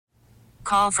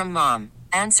call from mom.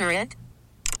 Answer it.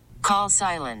 Call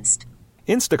silenced.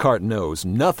 Instacart knows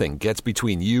nothing gets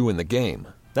between you and the game.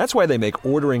 That's why they make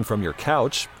ordering from your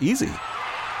couch easy.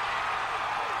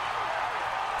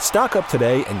 Stock up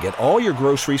today and get all your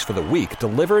groceries for the week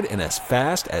delivered in as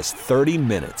fast as 30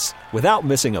 minutes without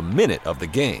missing a minute of the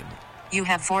game. You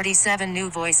have 47 new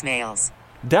voicemails.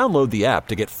 Download the app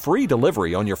to get free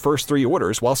delivery on your first 3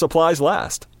 orders while supplies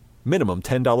last. Minimum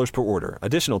 $10 per order.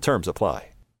 Additional terms apply.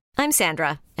 I'm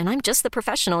Sandra, and I'm just the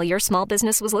professional your small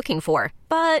business was looking for.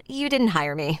 But you didn't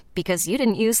hire me because you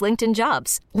didn't use LinkedIn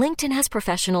Jobs. LinkedIn has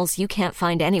professionals you can't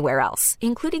find anywhere else,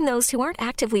 including those who aren't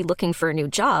actively looking for a new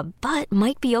job, but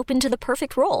might be open to the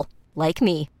perfect role, like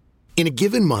me. In a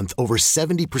given month, over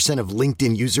 70% of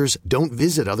LinkedIn users don't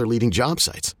visit other leading job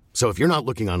sites. So if you're not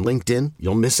looking on LinkedIn,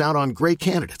 you'll miss out on great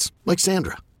candidates like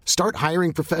Sandra. Start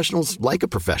hiring professionals like a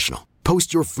professional.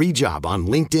 Post your free job on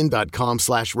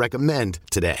linkedin.com/recommend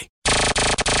today.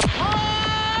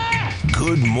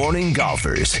 Good morning,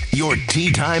 golfers. Your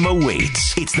tee time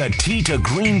awaits. It's the Tee to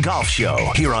Green Golf Show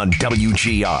here on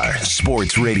WGR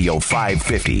Sports Radio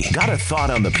 550. Got a thought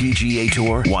on the PGA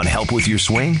Tour? Want help with your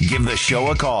swing? Give the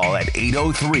show a call at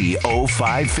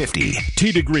 803-0550.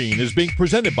 Tee to Green is being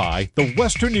presented by the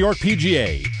Western New York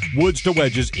PGA. Woods to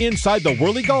wedges inside the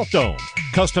Whirly Golf Dome.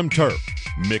 Custom turf.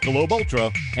 Michelob Ultra.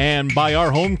 And by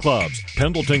our home clubs,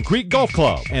 Pendleton Creek Golf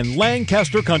Club and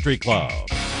Lancaster Country Club.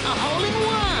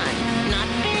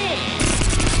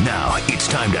 Now it's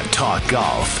time to talk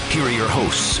golf. Here are your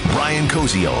hosts, Brian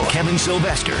Koziol, Kevin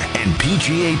Sylvester, and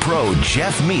PGA Pro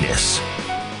Jeff Meadis.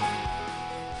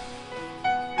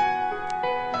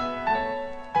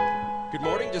 Good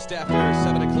morning, just after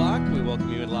 7 o'clock. We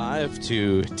welcome you in live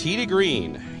to Tee to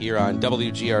Green here on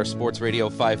WGR Sports Radio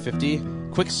 550.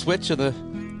 Quick switch of the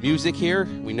music here.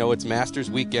 We know it's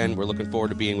Masters weekend. We're looking forward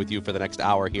to being with you for the next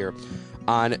hour here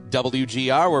on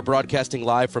WGR. We're broadcasting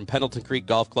live from Pendleton Creek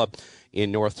Golf Club in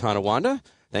North Tonawanda.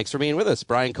 Thanks for being with us.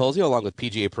 Brian Koziol along with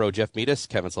PGA Pro Jeff Meadis.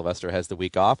 Kevin Sylvester has the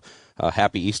week off.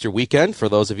 Happy Easter weekend for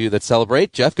those of you that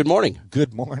celebrate. Jeff, good morning.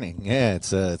 Good morning. Yeah, it's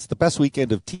the best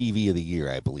weekend of TV of the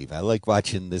year, I believe. I like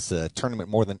watching this tournament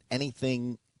more than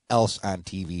anything else on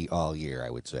TV all year, I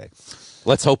would say.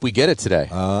 Let's hope we get it today.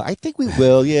 I think we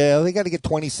will. Yeah, they got to get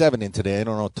 27 in today. I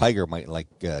don't know. Tiger might like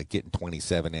getting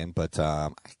 27 in, but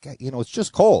it's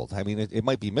just cold. I mean, it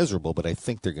might be miserable, but I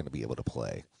think they're going to be able to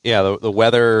play. Yeah, the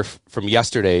weather from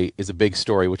yesterday is a big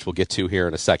story, which we'll get to here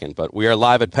in a second. But we are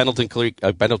live at Pendleton Creek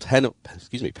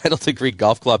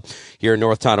Golf Club here in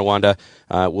North Tonawanda.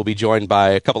 We'll be joined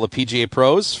by a couple of PGA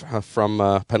pros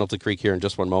from Pendleton Creek here in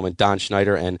just one moment, Don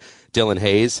Schneider and Dylan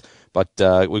Hayes. But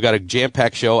we've got a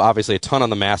jam-packed show, obviously a ton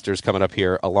on the Masters coming up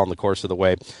here along the course of the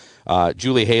way.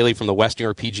 Julie Haley from the Western New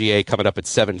York PGA coming up at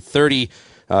 7:30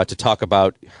 to talk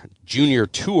about junior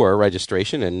tour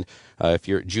registration and if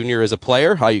you're junior as a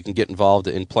player, how you can get involved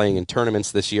in playing in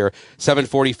tournaments this year.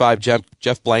 7:45,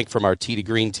 Jeff Blank from our Tee to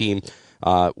Green team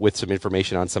with some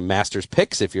information on some Masters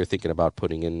picks if you're thinking about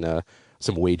putting in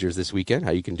some wagers this weekend,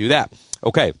 how you can do that.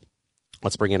 Okay,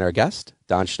 let's bring in our guest,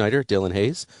 Don Schneider, Dylan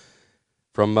Hayes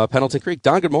from Pendleton Creek.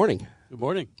 Don, good morning. Good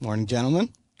morning. Morning,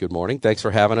 gentlemen. Good morning. Thanks for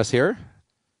having us here.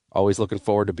 Always looking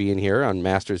forward to being here on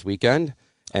Masters weekend.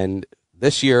 And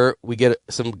this year, we get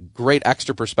some great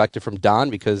extra perspective from Don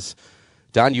because,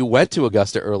 Don, you went to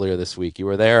Augusta earlier this week. You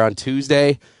were there on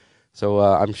Tuesday, so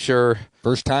I'm sure...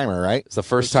 First timer, right? It's the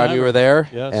first time you were there.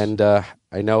 Yes. And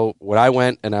I know when I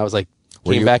went and I was like,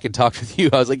 came back and talked with you,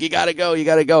 I was like, you got to go.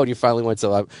 And you finally went,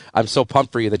 so I'm so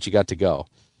pumped for you that you got to go.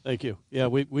 Thank you. Yeah,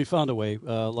 we found a way.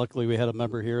 Luckily, we had a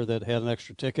member here that had an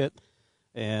extra ticket,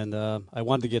 and I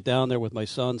wanted to get down there with my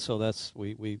son, so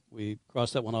we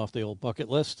crossed that one off the old bucket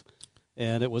list,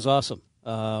 and it was awesome.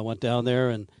 Went down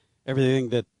there, and everything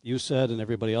that you said and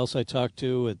everybody else I talked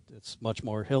to, it's much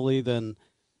more hilly than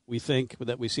we think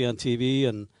that we see on TV.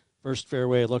 And first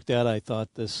fairway I looked at, I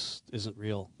thought, this isn't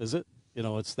real, is it?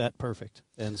 It's that perfect.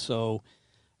 And so,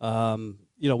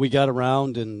 we got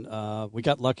around and we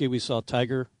got lucky. We saw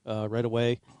Tiger right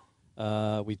away.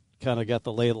 We kind of got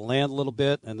the lay of the land a little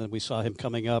bit, and then we saw him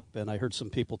coming up, and I heard some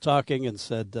people talking and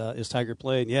said, is Tiger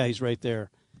playing? Yeah, he's right there.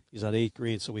 He's at 8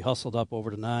 green. So we hustled up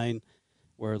over to 9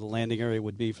 where the landing area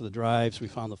would be for the drives. We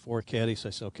found the 4 caddy, so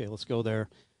I said, okay, let's go there.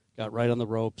 Got right on the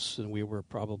ropes, and we were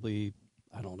probably,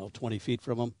 20 feet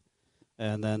from him.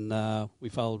 And then we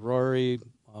followed Rory,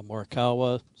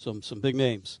 Morikawa, some big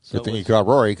names. So Good thing you caught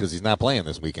Rory because he's not playing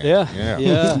this weekend.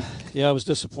 Yeah. I was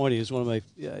disappointed. He's one of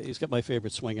he's got my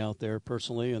favorite swing out there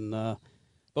personally. And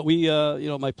but we,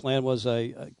 my plan was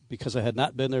because I had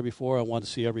not been there before, I wanted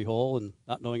to see every hole, and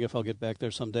not knowing if I'll get back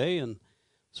there someday. And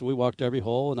so we walked every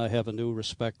hole, and I have a new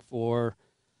respect for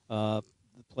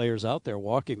players out there.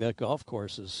 Walking that golf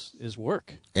course is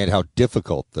work. And how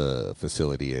difficult the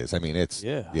facility is. I mean, it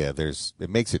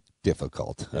makes it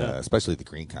difficult, especially the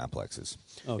green complexes.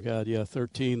 Oh God, yeah,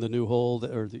 13, the new hole,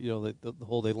 the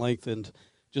hole they lengthened.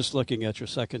 Just looking at your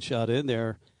second shot in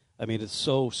there, I mean, it's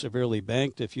so severely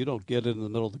banked. If you don't get it in the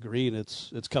middle of the green,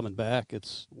 it's coming back.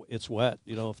 It's wet,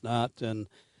 if not. And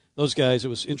those guys, it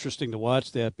was interesting to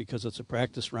watch that because it's a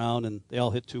practice round, and they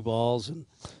all hit 2 balls, and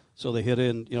so they hit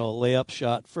in, a layup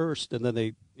shot first, and then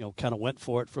they, kind of went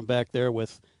for it from back there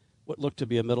with what looked to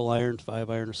be a middle iron,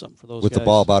 5-iron or something for those with guys. the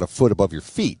ball about a foot above your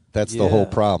feet. That's the whole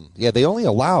problem. Yeah, they only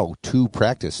allow 2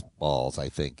 practice balls, I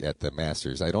think, at the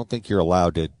Masters. I don't think you're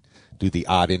allowed to do the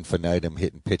ad infinitum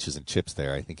hitting pitches and chips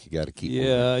there. I think you got to keep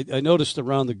moving. I noticed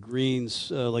around the greens,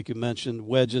 like you mentioned,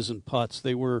 wedges and putts,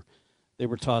 they were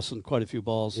tossing quite a few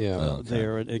balls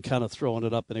there and kind of throwing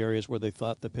it up in areas where they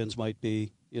thought the pins might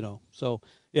be, So,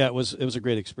 yeah, it was a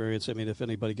great experience. I mean, if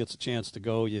anybody gets a chance to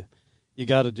go, you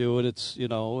got to do it. It's,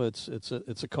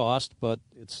 it's a cost, but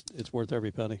it's worth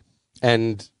every penny.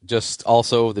 And just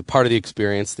also the part of the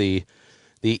experience, the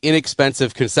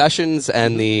inexpensive concessions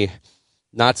and the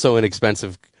not so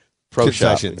inexpensive pro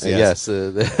concessions. Shop. Yes.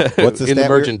 What's the in the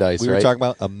merchandise? We were talking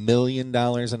about $1 million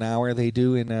an hour they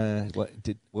do in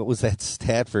what was that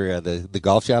stat for the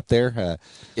golf shop there?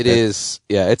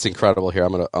 It's incredible. Here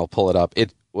I'll pull it up.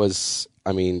 It was,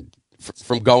 I mean,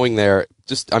 from going there,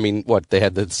 they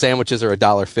had the sandwiches are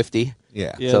 $1.50.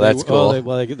 Yeah, so that's cool.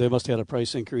 They must have had a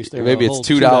price increase there. Maybe it's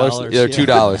 $2. They're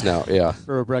 $2 now. Yeah,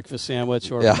 for a breakfast sandwich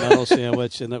or a pimento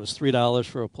sandwich, and that was $3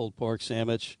 for a pulled pork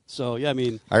sandwich. So yeah, I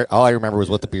mean, all I remember was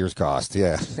what the beers cost.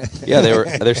 Yeah, yeah,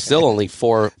 they're still only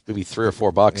maybe $3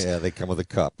 or $4. Yeah, they come with a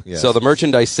cup. Yes. So the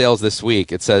merchandise sales this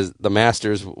week, it says the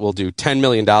Masters will do $10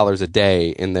 million a day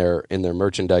in their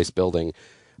merchandise building,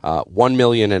 $1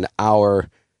 million an hour,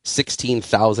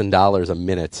 $16,000 a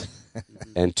minute.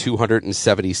 And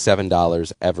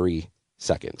 $277 every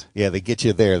second. Yeah, they get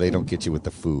you there. They don't get you with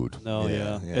the food. No,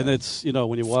 yeah. And it's,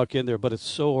 when you walk in there, but it's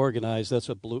so organized. That's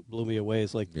what blew me away.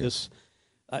 It's like this.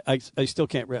 I still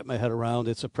can't wrap my head around.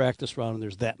 It's a practice round, and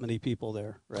there's that many people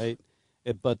there, right?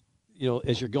 But,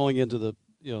 as you're going into the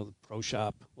pro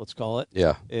shop, let's call it.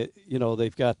 Yeah.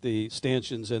 They've got the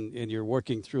stanchions, and you're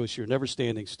working through it, so you're never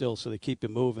standing still, so they keep you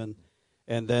moving.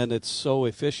 And then it's so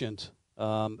efficient.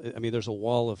 There's a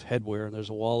wall of headwear, and there's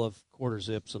a wall of quarter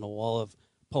zips, and a wall of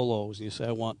polos. And you say,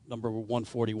 I want number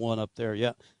 141 up there.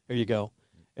 Yeah, here you go.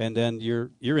 And then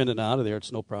you're in and out of there.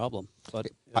 It's no problem. But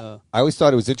I always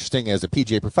thought it was interesting as a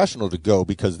PGA professional to go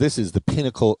because this is the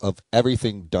pinnacle of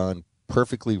everything done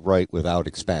perfectly right without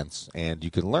expense, and you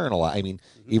can learn a lot. I mean,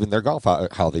 even their golf,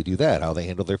 how they do that, how they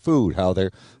handle their food, how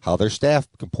their staff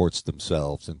comports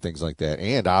themselves, and things like that.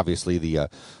 And obviously the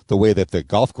way that the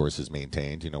golf course is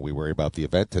maintained. We worry about the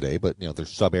event today, but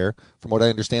there's sub air. From what I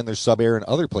understand, there's sub air in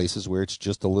other places where it's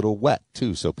just a little wet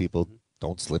too, so people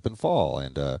don't slip and fall.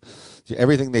 And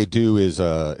everything they do is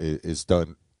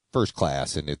done first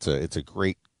class, and it's a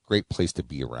great place to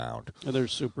be around. And they're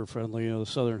super friendly, the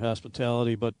Southern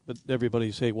hospitality, but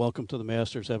everybody's, hey, welcome to the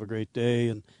Masters, have a great day.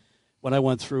 And when I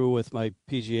went through with my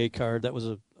PGA card, that was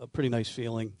a pretty nice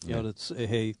feeling, to say,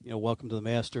 hey, welcome to the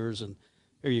Masters, and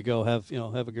here you go, have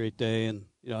a great day. And,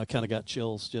 I kind of got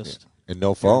chills just. And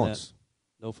no phones.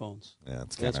 No phones. Yeah,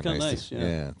 it's kind of nice.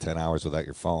 Yeah, 10 hours without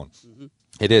your phone. Mm-hmm.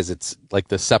 It is. It's like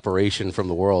the separation from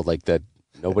the world, like that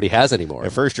nobody has anymore.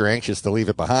 At first, you're anxious to leave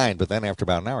it behind, but then after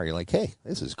about an hour, you're like, hey,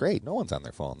 this is great. No one's on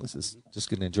their phone. This is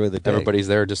just going to enjoy the day. Everybody's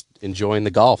there just enjoying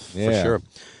the golf, for sure.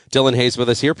 Dylan Hayes with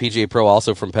us here, PGA Pro,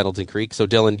 also from Pendleton Creek. So,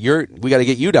 Dylan, we got to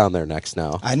get you down there next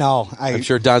now. I know. I'm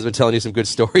sure Don's been telling you some good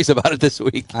stories about it this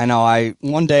week. I know.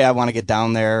 One day I want to get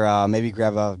down there, maybe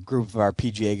grab a group of our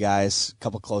PGA guys, a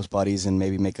couple close buddies, and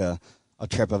maybe make a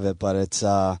trip of it. But it's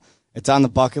on the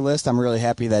bucket list. I'm really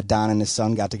happy that Don and his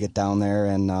son got to get down there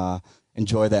and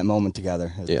enjoy that moment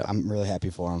together. Yeah. I'm really happy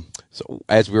for him. So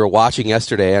as we were watching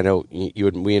yesterday, I know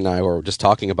we and I were just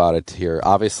talking about it here.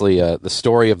 Obviously, the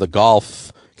story of the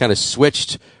golf kind of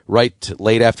switched right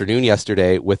late afternoon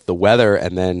yesterday with the weather,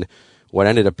 and then what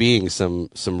ended up being some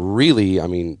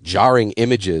really, jarring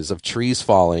images of trees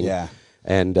falling. Yeah.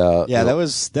 And that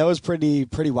was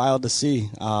pretty wild to see.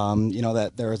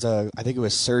 That there was I think it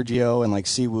was Sergio and like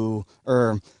Siwoo,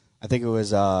 or I think it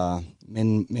was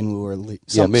Minwoo or Lee.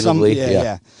 Minwoo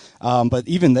Lee. But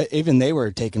even they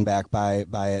were taken back by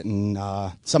it, and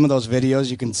some of those videos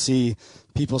you can see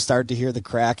people start to hear the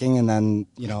cracking, and then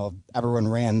everyone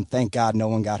ran. Thank God no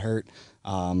one got hurt.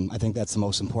 I think that's the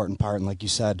most important part. And like you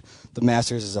said, the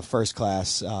Masters is a first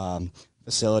class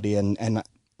facility, and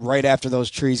right after those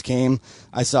trees came,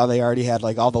 I saw they already had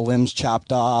like all the limbs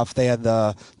chopped off. They had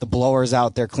the blowers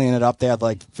out there cleaning it up. They had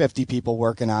like 50 people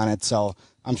working on it. So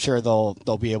I'm sure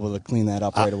they'll be able to clean that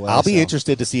up right away. I'll be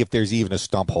interested to see if there's even a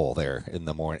stump hole there in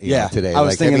the morning. Yeah, today. I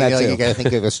was thinking that too. You got to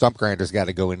think if a stump grinder's got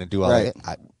to go in and do all Right.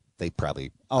 that. They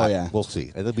probably. Yeah. We'll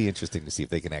see. It'll be interesting to see if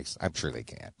they can. I'm sure they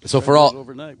can. So for all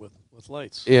overnight with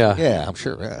lights. Yeah, I'm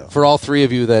sure. Yeah. For all three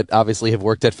of you that obviously have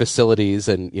worked at facilities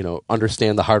and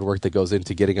understand the hard work that goes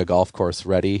into getting a golf course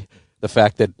ready, the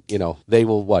fact that they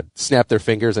will snap their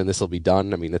fingers and this will be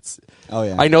done. I mean, it's. Oh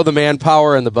yeah. I know the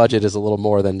manpower and the budget is a little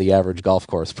more than the average golf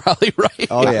course, probably, right?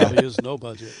 Oh yeah. There is no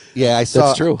budget. Yeah, I saw.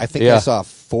 That's true. I think I saw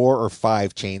 4 or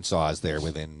 5 chainsaws there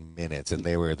within minutes, and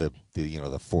they were the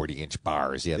 40-inch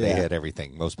bars. Yeah, they had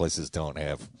everything. Most places don't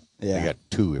have. Yeah. You got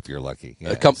 2 if you're lucky.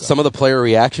 Yeah, Some of the player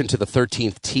reaction to the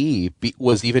 13th tee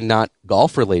was even not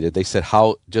golf related. They said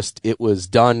how just it was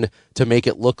done to make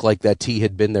it look like that tee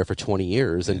had been there for 20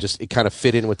 years and just it kind of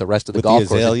fit in with the rest of the with golf the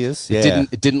course. azaleas,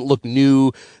 It didn't look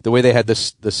new. The way they had the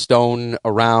stone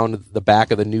around the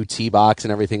back of the new tee box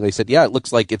and everything. They said, yeah, it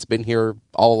looks like it's been here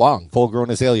all along.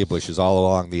 Full-grown azalea bushes all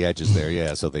along the edges there.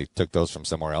 Yeah, so they took those from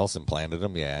somewhere else and planted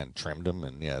them. Yeah, and trimmed them,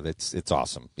 and yeah, it's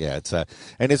awesome. Yeah, it's and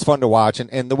it's fun to watch,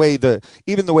 and the way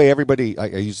the way everybody, I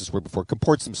used this word before,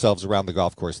 comports themselves around the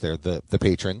golf course there, the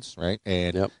patrons, right,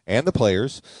 and the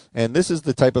players. And this is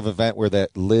the type of event where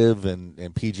that live and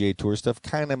PGA Tour stuff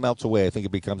kind of melts away. I think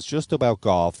it becomes just about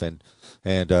golf, and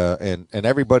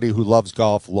everybody who loves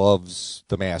golf loves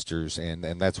the Masters, and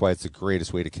that's why it's the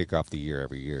greatest way to kick off the year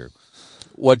every year.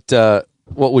 What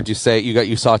would you say?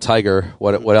 You saw Tiger.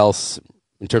 What else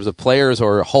in terms of players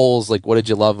or holes? Like, what did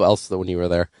you love else when you were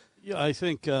there? Yeah, I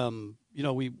think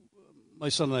my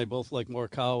son and I both like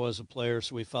Morikawa as a player,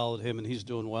 so we followed him, and he's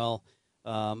doing well.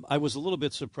 I was a little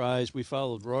bit surprised. We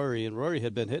followed Rory, and Rory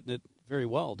had been hitting it very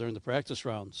well during the practice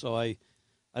round. So I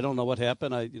don't know what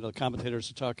happened. The commentators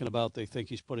are talking about they think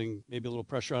he's putting maybe a little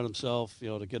pressure on himself,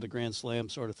 to get a Grand Slam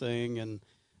sort of thing. And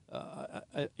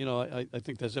I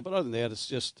think that's it. But other than that,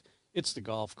 it's the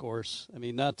golf course. I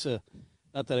mean, not that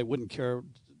I wouldn't care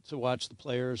to watch the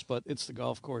players, but it's the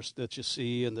golf course that you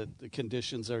see, and the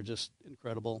conditions are just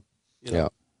incredible. Yeah.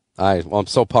 I'm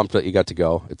so pumped that you got to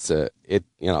go.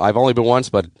 I've only been once,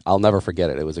 but I'll never forget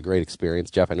it. It was a great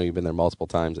experience. Jeff, I know you've been there multiple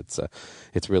times.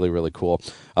 It's really, really cool.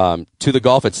 To the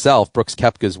golf itself, Brooks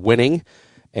Koepka's winning,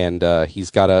 and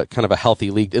he's got a kind of a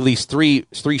healthy lead. At least three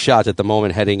shots at the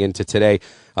moment heading into today.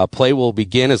 Play will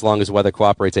begin as long as weather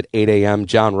cooperates at 8 a.m.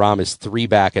 John Rahm is 3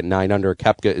 back at 9 under.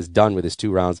 Koepka is done with his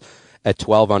 2 rounds at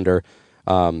 12 under.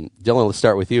 Dylan, let's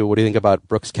start with you. What do you think about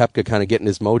Brooks Koepka kind of getting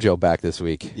his mojo back this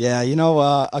week? Yeah,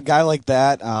 a guy like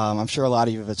that, I'm sure a lot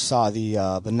of you saw the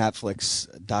Netflix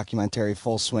documentary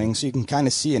Full Swing, so you can kind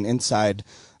of see an inside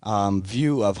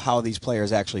view of how these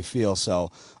players actually feel.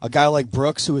 So a guy like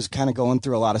Brooks, who is kind of going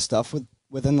through a lot of stuff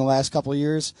within the last couple of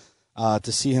years,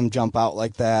 to see him jump out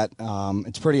like that,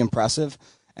 it's pretty impressive.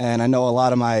 And I know a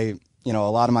lot of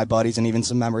my buddies and even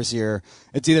some members here,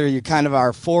 it's either you kind of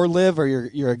are for live or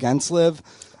you're against live.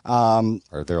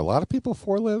 Are there a lot of people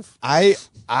for live? I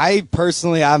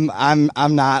personally, I'm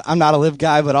not a live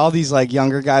guy, but all these like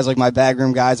younger guys, like my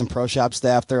backroom guys and pro shop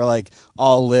staff, they're like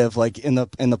all live, like in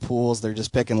the pools, they're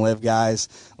just picking live guys.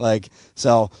 Like,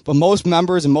 so, but most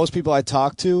members and most people I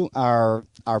talk to are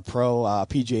pro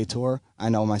PGA Tour. I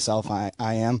know myself, I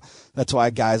am. That's why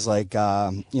guys like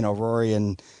Rory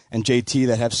and JT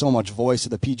that have so much voice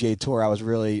at the PGA Tour, I was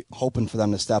really hoping for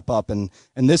them to step up. And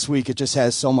this week it just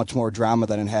has so much more drama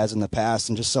than it has in the past,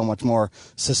 and just so much more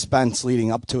suspense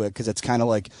leading up to it, because it's kind of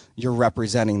like you're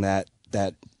representing that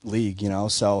league,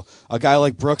 So a guy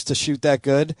like Brooks to shoot that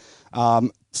good,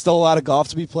 still a lot of golf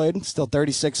to be played, still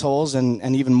 36 holes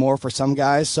and even more for some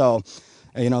guys. So,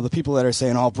 the people that are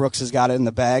saying, oh, Brooks has got it in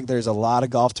the bag, there's a lot of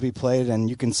golf to be played, and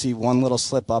you can see one little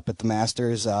slip up at the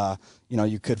Masters.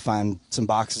 You could find some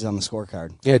boxes on the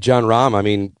scorecard. Yeah, John Rahm, I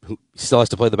mean, he still has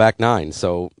to play the back 9,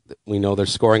 so we know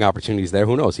there's scoring opportunities there.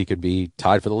 Who knows? He could be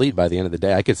tied for the lead by the end of the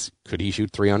day. Could he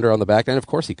shoot 3 under on the back 9? Of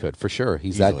course he could, for sure.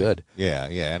 He's easily. That good. Yeah,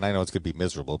 and I know it's going to be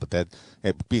miserable, but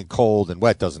being cold and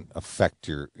wet doesn't affect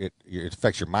it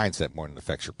affects your mindset more than it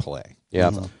affects your play.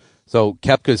 Yeah. Mm-hmm. So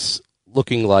Koepka's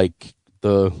looking like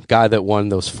the guy that won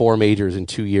those 4 majors in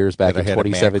 2 years back in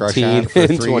 2017 and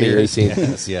 2018.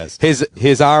 Yes.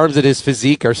 His arms and his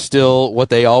physique are still what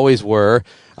they always were.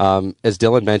 As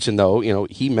Dylan mentioned, though,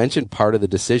 he mentioned part of the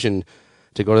decision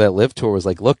to go to that live tour was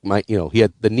like, look, he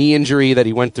had the knee injury that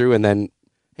he went through, and then,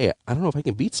 hey, I don't know if I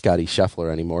can beat Scotty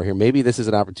Scheffler anymore here. Maybe this is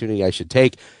an opportunity I should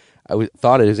take. I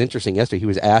thought it was interesting yesterday. He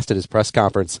was asked at his press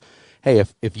conference, hey,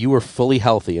 if you were fully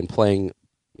healthy and playing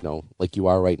like you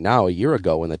are right now, a year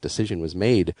ago when that decision was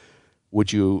made,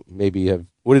 would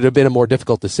it have been a more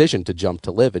difficult decision to jump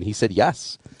to live? And he said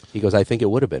yes. He goes, I think it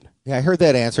would have been. Yeah, I heard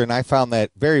that answer, and I found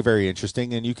that very, very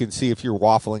interesting. And you can see if you're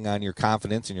waffling on your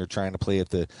confidence and you're trying to play at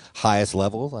the highest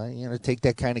level, take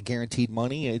that kind of guaranteed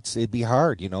money. It'd be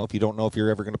hard, if you don't know if you're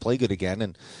ever going to play good again.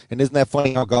 And isn't that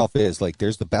funny how golf is? Like,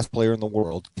 there's the best player in the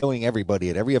world, killing everybody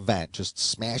at every event, just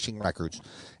smashing records.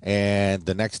 And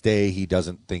the next day, he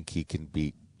doesn't think he can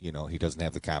beat. He doesn't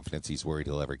have the confidence. He's worried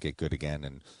he'll ever get good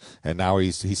again. And now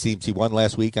he won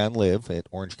last week on Live at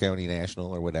Orange County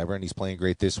National or whatever, and he's playing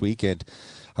great this week. And,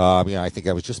 I think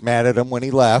I was just mad at him when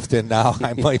he left, and now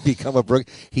I might become a brook.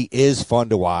 He is fun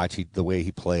to watch, the way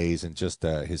he plays and just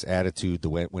his attitude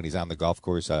when he's on the golf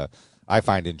course, I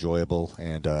find enjoyable.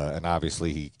 And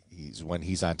obviously when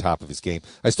he's on top of his game.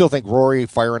 I still think Rory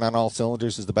firing on all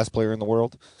cylinders is the best player in the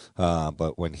world.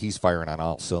 But when he's firing on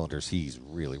all cylinders, he's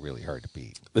really, really hard to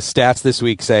beat. The stats this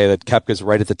week say that Koepka's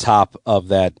right at the top of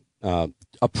that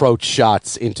approach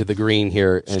shots into the green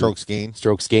here.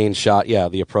 Strokes gained shot. Yeah,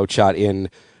 the approach shot in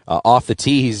off the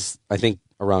tee. He's, I think,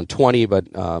 around 20, but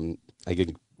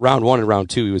round 1 and round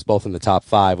 2, he was both in the top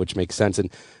 5, which makes sense.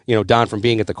 And, Don, from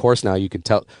being at the course now, you can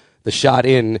tell the shot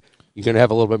in, you're going to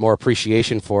have a little bit more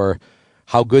appreciation for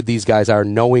how good these guys are,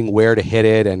 knowing where to hit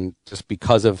it, and just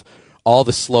because of all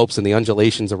the slopes and the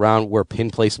undulations around where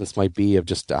pin placements might be, of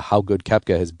just how good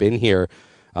Koepka has been here.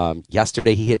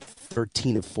 Yesterday, he hit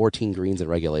 13 of 14 greens in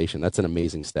regulation. That's an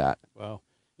amazing stat. Wow.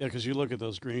 Yeah, because you look at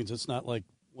those greens, it's not like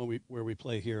where we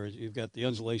play here. You've got the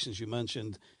undulations you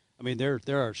mentioned. I mean, there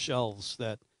are shelves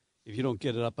that if you don't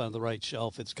get it up on the right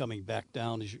shelf, it's coming back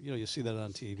down. You see that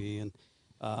on TV, and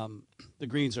the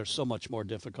greens are so much more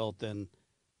difficult than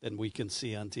we can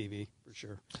see on TV, for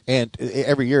sure. And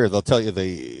every year they'll tell you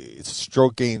the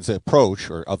stroke gains approach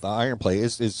or of the iron play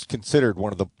is considered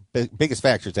one of the biggest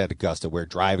factors at Augusta, where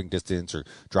driving distance or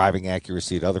driving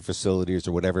accuracy at other facilities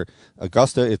or whatever.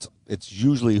 Augusta, it's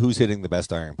usually who's hitting the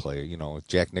best iron play.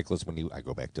 Jack Nicklaus, I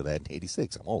go back to that in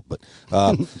 '86. I'm old, but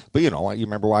you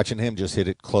remember watching him just hit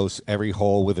it close every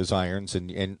hole with his irons,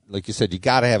 and like you said, you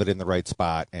got to have it in the right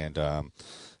spot, and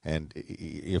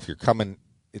if you're coming.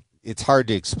 It's hard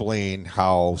to explain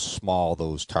how small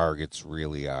those targets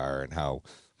really are and how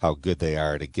good they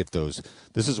are to get those.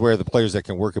 This is where the players that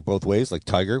can work it both ways, like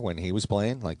Tiger when he was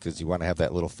playing, because you want to have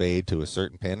that little fade to a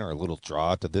certain pin or a little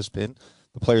draw to this pin.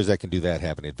 The players that can do that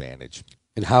have an advantage.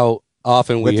 And how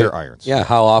often with their irons. Yeah,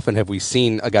 how often have we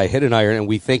seen a guy hit an iron and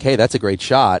we think, hey, that's a great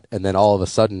shot, and then all of a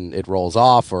sudden it rolls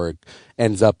off or it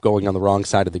ends up going on the wrong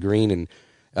side of the green, and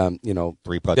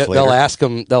 3 putts later.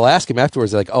 They'll ask him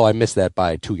afterwards, like, oh, I missed that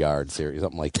by 2 yards or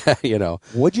something like that,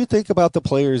 What'd you think about the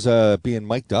players being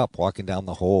mic'd up, walking down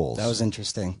the holes? That was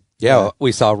interesting. Yeah,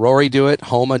 we saw Rory do it,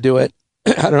 Homa do it.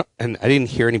 I didn't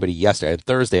hear anybody yesterday.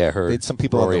 Thursday I heard some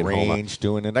people Rory on the range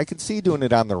doing it. I could see doing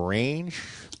it on the range.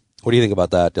 What do you think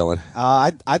about that, Dylan?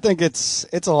 I think it's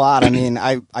a lot. I mean,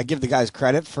 I give the guys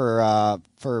credit for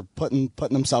putting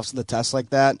themselves to the test like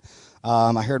that.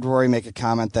 I heard Rory make a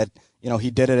comment that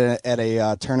he did it at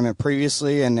a tournament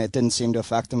previously, and it didn't seem to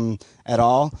affect him at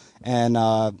all. And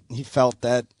he felt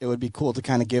that it would be cool to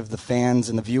kind of give the fans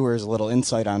and the viewers a little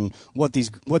insight on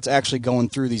what's actually going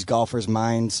through these golfers'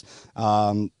 minds.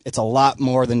 It's a lot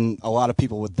more than a lot of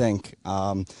people would think.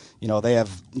 They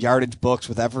have yardage books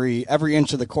with every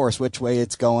inch of the course, which way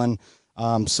it's going.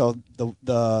 So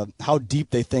the how deep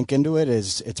they think into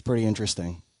it's pretty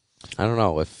interesting. I don't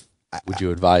know if. Would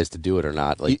you advise to do it or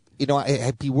not? Like,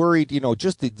 I'd be worried.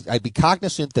 I'd be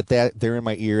cognizant that they're in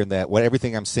my ear and that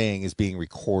everything I'm saying is being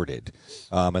recorded,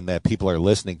 and that people are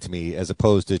listening to me as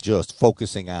opposed to just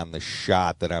focusing on the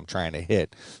shot that I'm trying to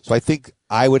hit. So I think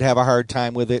I would have a hard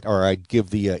time with it, or I'd give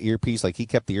the earpiece. Like he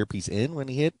kept the earpiece in when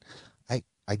he hit.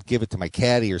 I'd give it to my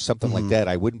caddy or something like that.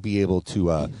 I wouldn't be able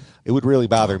to. It would really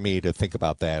bother me to think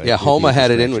about that. Yeah, Homa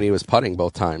had it in when he was putting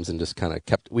both times and just kind of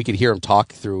kept. We could hear him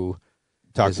talk through.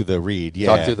 Talk through the read,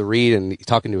 yeah. Talk through the read and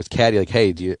talking to his caddy, like,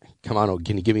 "Hey,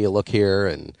 can you give me a look here?"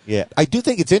 And yeah, I do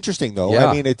think it's interesting though. Yeah.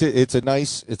 I mean, I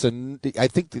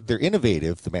think that they're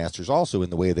innovative. The Masters also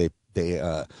in the way they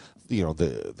their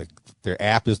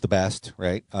app is the best,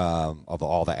 right? Of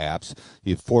all the apps,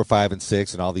 you have 4, 5, and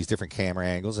 6, and all these different camera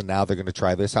angles, and now they're going to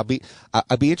try this. I'd be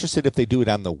interested if they do it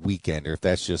on the weekend or if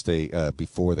that's just a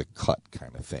before the cut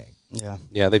kind of thing.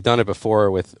 Yeah, they've done it before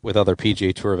with other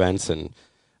PGA Tour events and.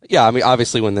 Yeah, I mean,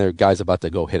 obviously, when their guy's about to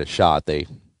go hit a shot, they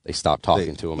stop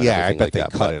talking to him. And I bet like they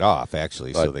that. cut it off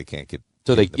actually, so they can't get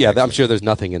So I'm sure there's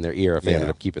nothing in their ear if they ended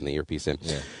up keeping the earpiece in.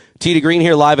 Yeah. Tee to Green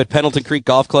here live at Pendleton Creek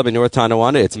Golf Club in North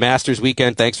Tonawanda. It's Masters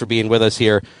weekend. Thanks for being with us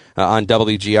here on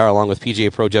WGR along with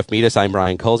PGA Pro Jeff Meadis. I'm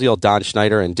Brian Koziel, Don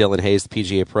Schneider, and Dylan Hayes, the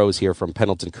PGA Pros here from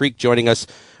Pendleton Creek joining us.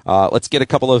 Let's get a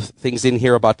couple of things in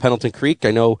here about Pendleton Creek. I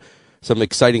know some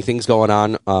exciting things going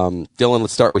on. Dylan,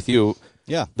 let's start with you.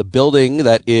 Yeah. The building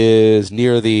that is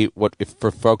near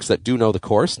for folks that do know the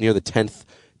course, near the 10th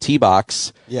tee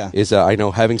box, is, I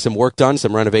know, having some work done,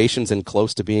 some renovations, and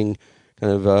close to being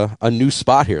kind of a new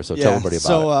spot here. So tell everybody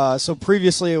about it. So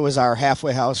previously it was our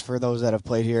halfway house for those that have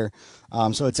played here.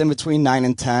 So it's in between 9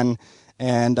 and 10.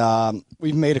 And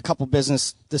we've made a couple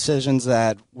business decisions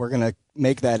that we're going to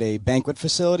make that a banquet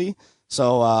facility.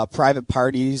 So private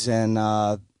parties and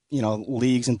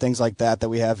leagues and things like that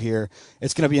we have here.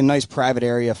 It's going to be a nice private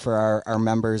area for our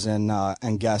members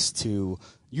and guests to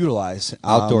utilize.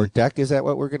 Outdoor deck, is that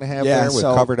what we're going to have there with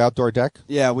covered outdoor deck?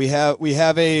 Yeah, we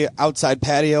have a outside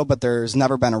patio, but there's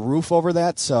never been a roof over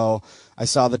that. So I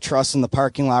saw the truss in the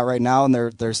parking lot right now, and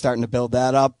they're starting to build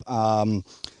that up.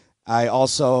 I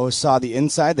also saw the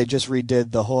inside. They just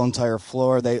redid the whole entire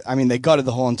floor. They gutted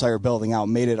the whole entire building out,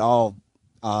 made it all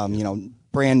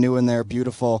brand new in there,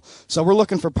 beautiful. So we're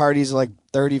looking for parties like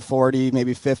 30, 40,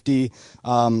 maybe 50,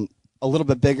 a little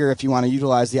bit bigger if you want to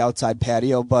utilize the outside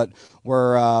patio. But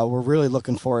we're really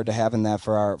looking forward to having that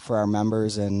for our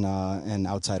members and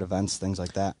outside events, things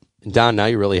like that. And Don, now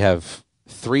you really have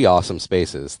 3 awesome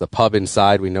spaces. The pub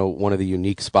inside, we know one of the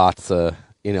unique spots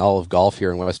in all of golf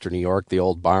here in Western New York, the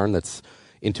old barn that's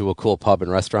into a cool pub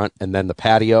and restaurant, and then the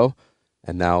patio,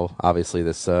 and now obviously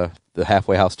this the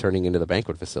halfway house turning into the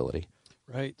banquet facility.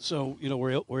 Right. So,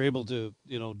 we're able to,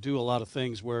 do a lot of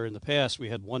things where in the past we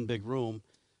had one big room.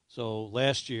 So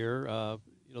last year,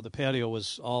 the patio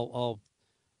was all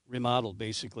remodeled,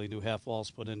 basically, new half walls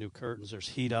put in, new curtains. There's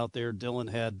heat out there. Dylan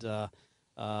had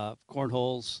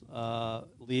cornholes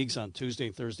leagues on Tuesday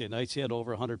and Thursday nights. He had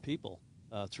over 100 people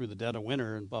through the dead of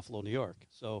winter in Buffalo, New York.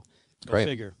 So go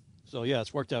figure. So,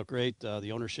 it's worked out great.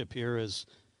 The ownership here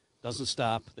doesn't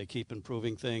stop. They keep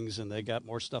improving things, and they got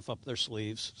more stuff up their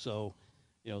sleeves. So,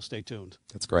 stay tuned.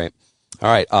 That's great. All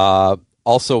right.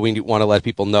 Also, we want to let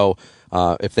people know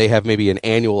if they have maybe an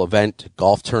annual event,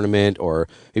 golf tournament, or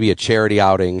maybe a charity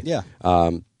outing. Yeah.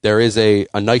 There is a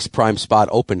nice prime spot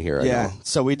open here. Yeah.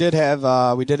 So we did have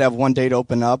one date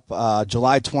open up.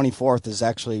 July 24th is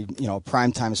actually a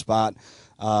prime time spot.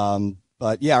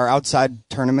 But our outside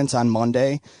tournament's on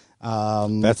Monday.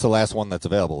 That's the last one that's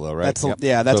available, though, right? That's so our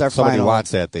final. If somebody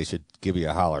wants that, they should give you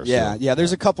a holler. Yeah, so.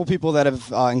 There's a couple people that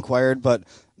have inquired, but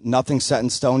nothing's set in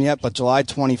stone yet. But July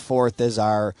 24th is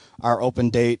our open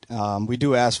date. We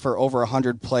do ask for over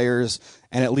 100 players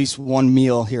and at least one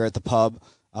meal here at the pub,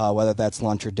 whether that's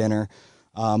lunch or dinner.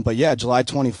 But July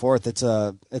 24th,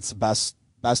 it's the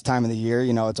best time of the year.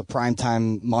 It's a prime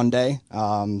time Monday.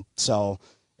 So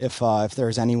if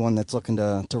there's anyone that's looking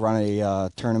to run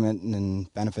a tournament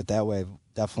and benefit that way,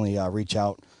 definitely reach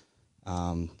out.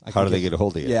 How do they get a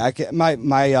hold of you? Yeah, my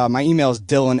email is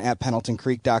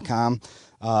dylan@pendletoncreek.com.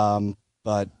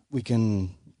 But we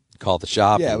can call the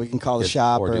shop. Yeah, we can call the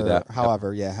shop or do that.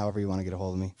 However you want to get a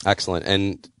hold of me. Excellent.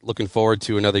 And looking forward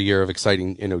to another year of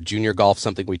exciting, junior golf,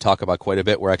 something we talk about quite a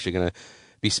bit. We're actually going to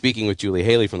be speaking with Julie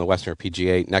Haley from the Western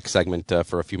PGA next segment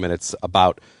for a few minutes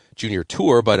about junior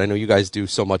tour, but I know you guys do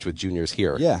so much with juniors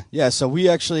here. Yeah. So we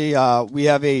actually we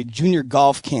have a junior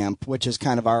golf camp, which is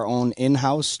kind of our own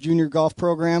in-house junior golf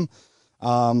program.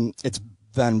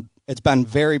 It's been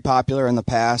very popular in the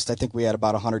past. I think we had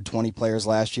about 120 players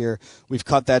last year. We've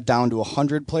cut that down to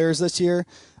 100 players this year.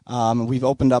 We've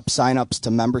opened up sign-ups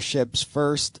to memberships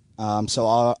first, so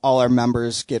all our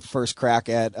members get first crack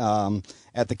at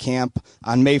the camp.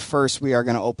 On May 1st, we are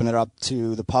going to open it up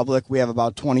to the public. We have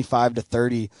about 25 to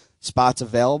 30 spots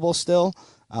available still,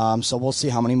 so we'll see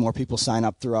how many more people sign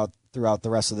up throughout the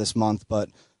rest of this month, but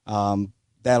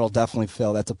that'll definitely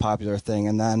fill. That's a popular thing.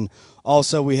 And then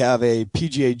also we have a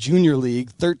PGA Junior League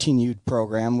 13U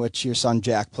program, which your son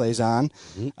Jack plays on.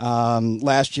 Mm-hmm.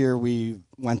 Last year we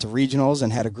went to regionals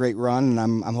and had a great run,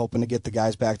 and I'm hoping to get the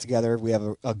guys back together. We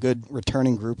have a good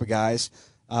returning group of guys.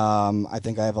 I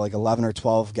think I have like 11 or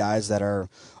 12 guys that are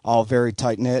all very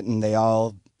tight-knit, and they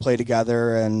all play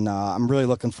together, and I'm really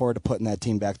looking forward to putting that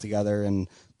team back together and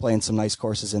playing some nice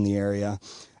courses in the area.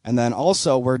 And then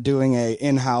also we're doing a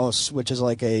in-house, which is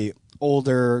like a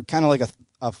older, kind of like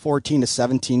a 14 to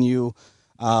 17U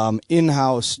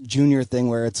in-house junior thing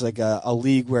where it's like a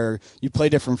league where you play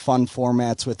different fun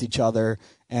formats with each other.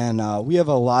 And we have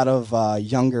a lot of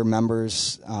younger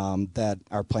members that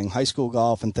are playing high school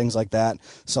golf and things like that.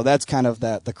 So that's kind of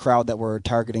the crowd that we're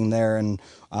targeting there. And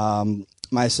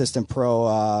my assistant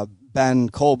pro, Ben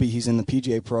Colby, he's in the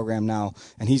PGA program now,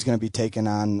 and he's going to be taking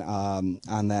on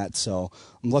that. So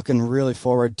I'm looking really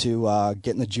forward to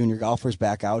getting the junior golfers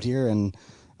back out here, and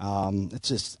it's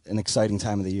just an exciting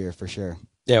time of the year for sure.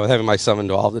 Yeah, with having my son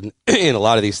involved in a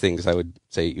lot of these things, I would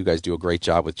say you guys do a great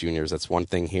job with juniors. That's one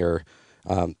thing here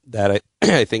that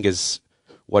I think is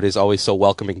what is always so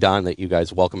welcoming, Don, that you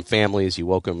guys welcome families, you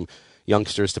welcome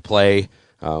youngsters to play.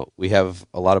 We have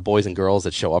a lot of boys and girls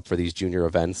that show up for these junior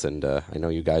events, and I know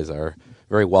you guys are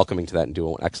very welcoming to that and do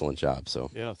an excellent job.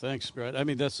 So yeah, thanks, Brett. I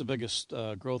mean, that's the biggest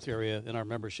growth area in our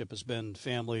membership has been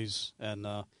families and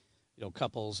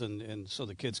couples, and so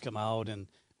the kids come out, and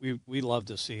we love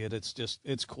to see it.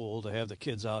 It's cool to have the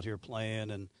kids out here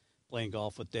playing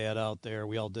golf with Dad out there.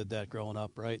 We all did that growing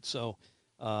up, right? So,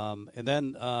 and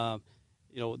then Dylan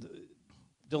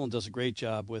does a great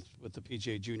job with the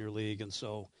PGA Junior League, and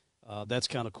so. That's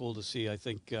kind of cool to see. I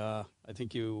think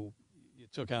you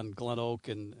took on Glen Oak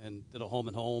and did a home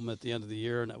and home at the end of the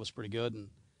year, and that was pretty good. And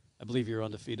I believe you're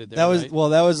undefeated there. That was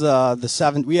right? The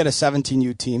 7. We had a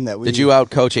 17U team that we. Did you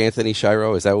out-coach Anthony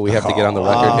Shiro? Is that what we have to get on the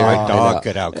record here? My dog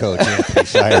could out-coach Anthony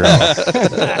Shiro.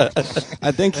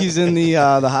 I think he's in the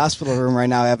hospital room right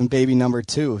now having baby number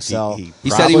 2. So he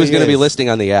said he was going to be listening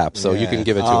on the app, so you can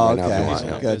give it to him right now if you want.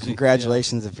 Yeah. Good.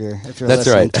 Congratulations if you're That's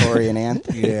listening, right. Tori and Ann.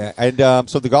 Yeah, and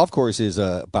so the golf course is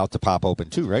about to pop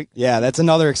open too, right? Yeah, that's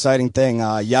another exciting thing.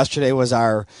 Yesterday was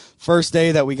our first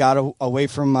day that we got away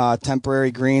from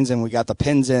temporary greens, and we got the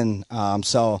pins in.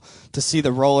 So to see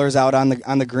the rollers out on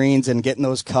the greens and getting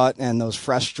those cut and those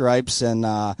fresh stripes, and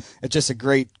it's just a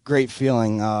great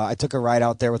feeling. I took a ride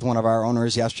out there with one of our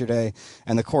owners yesterday,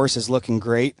 and the course is looking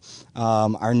great.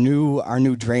 Our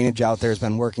new drainage out there has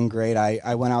been working great.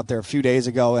 I went out there a few days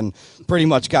ago and pretty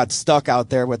much got stuck out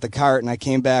there with the cart, and I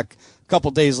came back a couple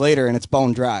days later and it's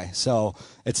bone dry. So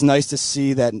it's nice to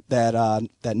see that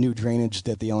new drainage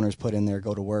that the owners put in there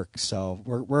go to work. So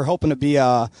we're hoping to be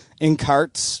in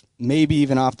carts, maybe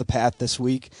even off the path this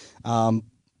week.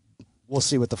 We'll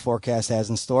see what the forecast has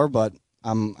in store, but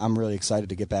I'm really excited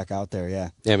to get back out there.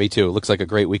 Yeah, me too. It looks like a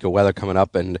great week of weather coming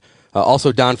up, and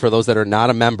also Don, for those that are not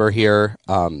a member here,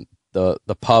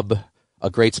 the pub, a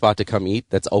great spot to come eat.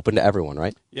 That's open to everyone,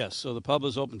 right? Yes. So the pub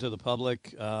is open to the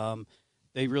public.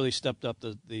 They really stepped up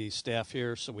the staff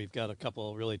here, so we've got a couple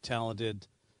of really talented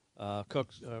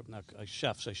cooks,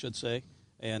 chefs, I should say,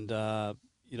 and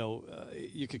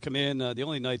you could come in. The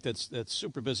only night that's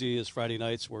super busy is Friday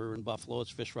nights. We're in Buffalo;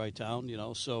 it's Fish Fry Town,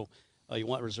 so you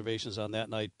want reservations on that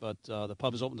night. But the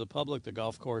pub is open to the public. The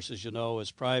golf course, as you know,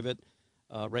 is private.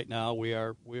 Right now,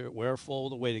 we're full of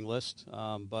the waiting list,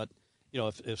 but.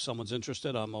 If someone's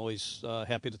interested, I'm always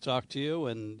happy to talk to you,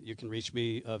 and you can reach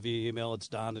me via email. It's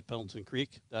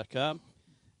don@pendletoncreek.com.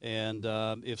 And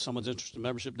if someone's interested in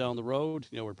membership down the road,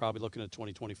 we're probably looking at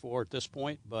 2024 at this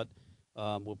point, but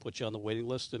we'll put you on the waiting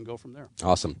list and go from there.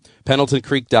 Awesome.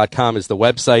 PendletonCreek.com is the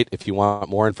website if you want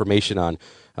more information on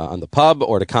the pub,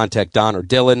 or to contact Don or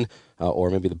Dylan, or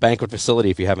maybe the banquet facility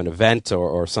if you have an event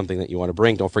or something that you want to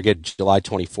bring. Don't forget July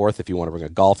 24th if you want to bring a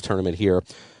golf tournament here.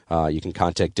 You can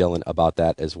contact Dylan about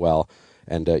that as well.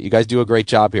 And you guys do a great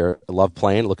job here. I love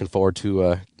playing. Looking forward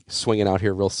to swinging out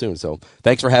here real soon. So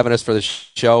thanks for having us for the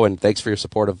show, and thanks for your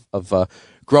support of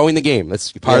growing the game.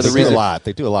 That's part of the reason.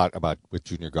 They do a lot with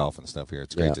junior golf and stuff here.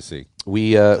 It's great to see.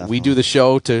 We do the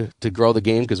show to grow the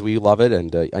game because we love it,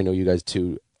 and I know you guys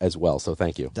too as well. So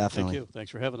thank you. Definitely. Thank you. Thanks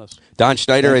for having us. Don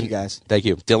Schneider Thank you guys. Thank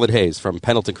you. Dylan Hayes from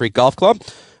Pendleton Creek Golf Club.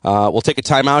 We'll take a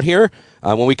time out here.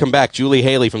 When we come back, Julie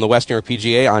Haley from the West New York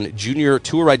PGA on junior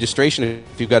tour registration.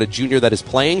 If you've got a junior that is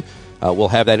playing, we'll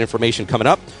have that information coming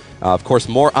up. Of course,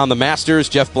 more on the Masters.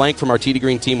 Jeff Blank from our Tee to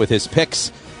Green team with his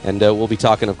picks. And we'll be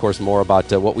talking, of course, more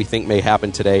about what we think may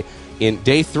happen today in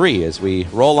day 3 as we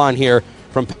roll on here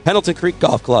from Pendleton Creek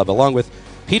Golf Club, along with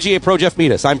PGA Pro Jeff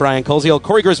Meadus. I'm Brian Koziel.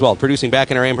 Corey Griswold producing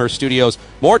back in our Amherst studios.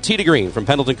 More Tee to Green from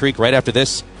Pendleton Creek right after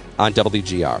this on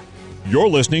WGR. You're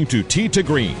listening to Tee to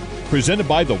Green, presented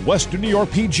by the Western New York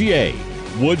PGA.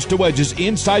 Woods to wedges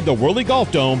inside the Whirly Golf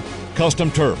Dome,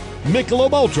 custom turf,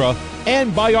 Michelob Ultra,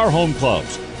 and by our home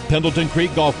clubs, Pendleton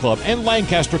Creek Golf Club and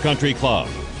Lancaster Country Club.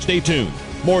 Stay tuned.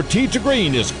 More Tee to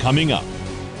Green is coming up.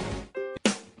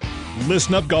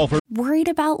 Listen up, golfer. Worried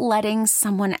about letting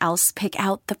someone else pick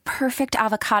out the perfect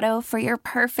avocado for your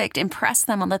perfect impress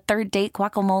them on the third date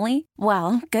guacamole?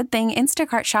 Well, good thing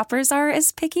Instacart shoppers are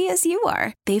as picky as you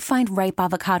are. They find ripe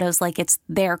avocados like it's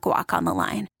their guac on the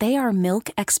line. They are milk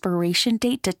expiration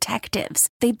date detectives.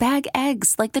 They bag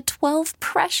eggs like the 12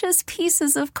 precious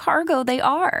pieces of cargo they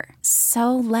are.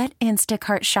 So let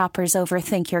Instacart shoppers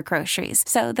overthink your groceries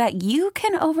so that you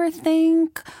can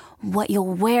overthink what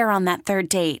you'll wear on that third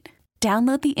date.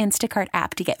 Download the Instacart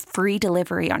app to get free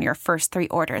delivery on your first 3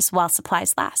 orders while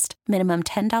supplies last. Minimum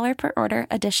 $10 per order.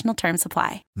 Additional terms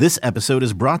apply. This episode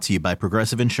is brought to you by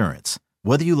Progressive Insurance.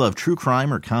 Whether you love true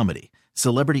crime or comedy,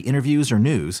 celebrity interviews or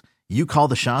news, you call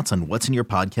the shots on what's in your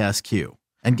podcast queue.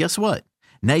 And guess what?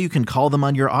 Now you can call them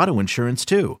on your auto insurance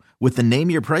too with the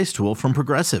Name Your Price tool from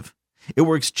Progressive. It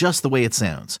works just the way it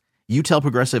sounds. You tell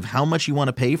Progressive how much you want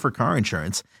to pay for car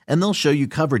insurance, and they'll show you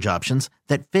coverage options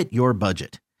that fit your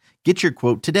budget. Get your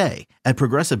quote today at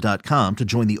Progressive.com to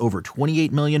join the over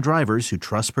 28 million drivers who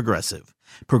trust Progressive.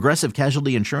 Progressive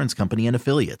Casualty Insurance Company and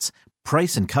Affiliates.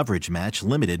 Price and coverage match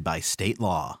limited by state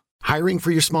law. Hiring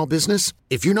for your small business?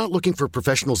 If you're not looking for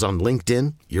professionals on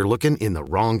LinkedIn, you're looking in the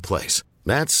wrong place.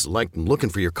 That's like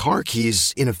looking for your car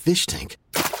keys in a fish tank.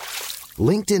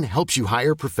 LinkedIn helps you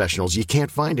hire professionals you can't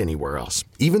find anywhere else,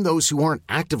 even those who aren't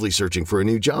actively searching for a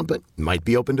new job but might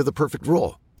be open to the perfect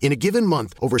role. In a given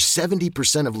month, over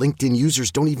 70% of LinkedIn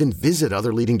users don't even visit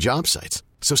other leading job sites.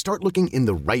 So start looking in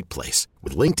the right place.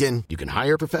 With LinkedIn, you can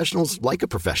hire professionals like a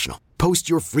professional. Post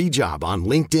your free job on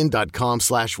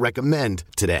linkedin.com/recommend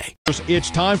today. It's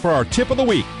time for our tip of the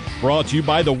week, brought to you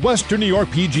by the Western New York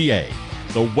PGA.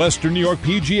 The Western New York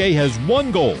PGA has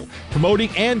one goal,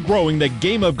 promoting and growing the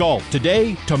game of golf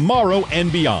today, tomorrow,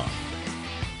 and beyond.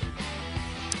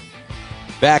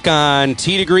 Back on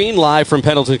Tee to Green, live from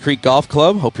Pendleton Creek Golf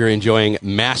Club. Hope you're enjoying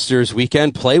Masters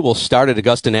weekend. Play will start at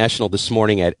Augusta National this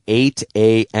morning at 8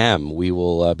 a.m. We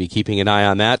will be keeping an eye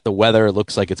on that. The weather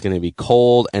looks like it's going to be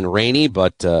cold and rainy,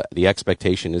 but the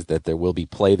expectation is that there will be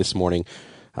play this morning.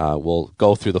 We'll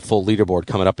go through the full leaderboard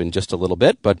coming up in just a little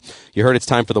bit, but you heard it's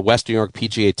time for the Western New York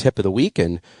PGA tip of the week,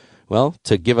 and, well,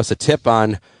 to give us a tip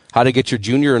on how to get your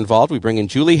junior involved, we bring in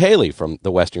Julie Haley from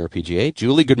the Western New York PGA.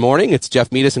 Julie, good morning. It's Jeff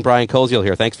Meadis and Brian Koziel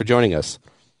here. Thanks for joining us.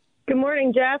 Good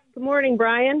morning, Jeff. Good morning,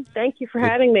 Brian. Thank you for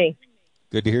having me.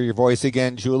 Good to hear your voice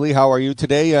again, Julie. How are you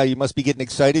today? You must be getting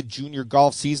excited. Junior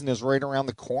golf season is right around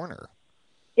the corner.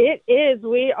 It is.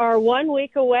 We are 1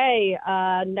 week away.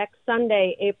 Next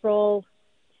Sunday, April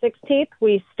 16th,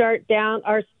 we start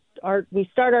our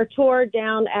tour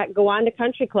down at Gowanda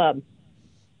Country Club.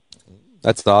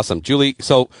 That's awesome. Julie,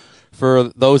 so for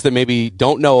those that maybe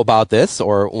don't know about this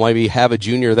or maybe have a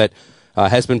junior that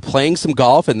has been playing some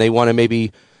golf and they want to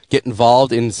maybe get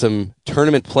involved in some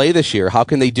tournament play this year, how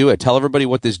can they do it? Tell everybody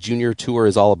what this junior tour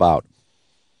is all about.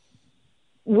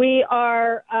 We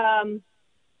are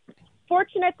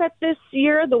fortunate that this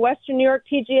year the Western New York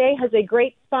PGA has a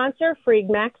great sponsor, Fried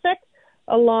Maxick,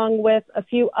 along with a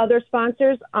few other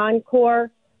sponsors, Encore,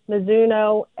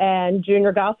 Mizuno, and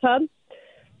Junior Golf Hub.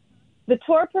 The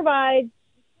tour provides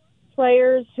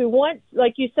players who want,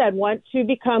 like you said, want to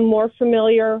become more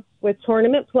familiar with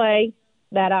tournament play,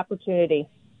 that opportunity.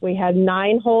 We have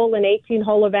 9-hole and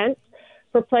 18-hole events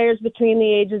for players between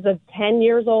the ages of 10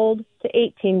 years old to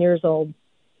 18 years old.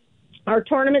 Our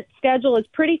tournament schedule is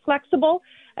pretty flexible,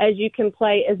 as you can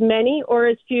play as many or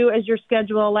as few as your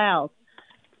schedule allows.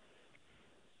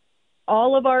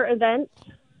 All of our events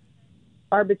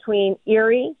are between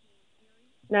Erie,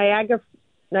 Niagara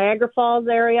Falls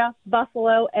area,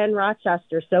 Buffalo, and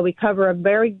Rochester. So we cover a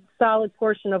very solid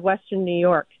portion of Western New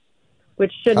York,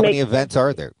 which should How make... many events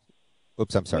are there?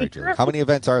 Oops, I'm sorry, Julie. How many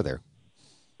events are there?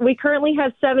 We currently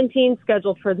have 17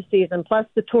 scheduled for the season, plus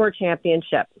the Tour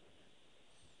Championship.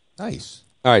 Nice.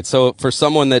 All right, so for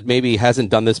someone that maybe hasn't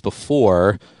done this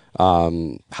before,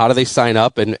 how do they sign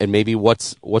up, and maybe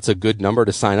what's a good number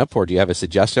to sign up for? Do you have a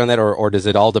suggestion on that, or does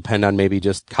it all depend on maybe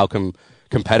just how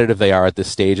competitive they are at this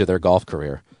stage of their golf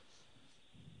career?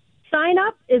 Sign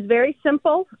up is very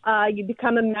simple. You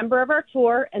become a member of our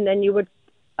tour, and then you would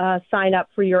sign up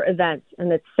for your event.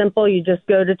 And it's simple. You just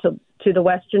go to the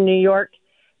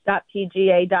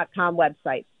westernnewyork.pga.com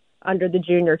website under the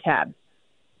junior tab.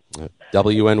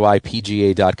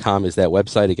 WNYPGA.com is that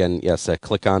website. Again, yes,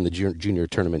 click on the junior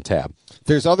tournament tab.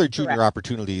 There's other junior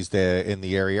opportunities there in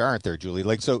the area, aren't there, Julie?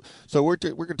 Like so we're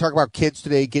going to talk about kids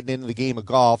today getting into the game of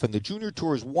golf, and the junior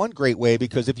tour is one great way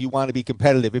because if you want to be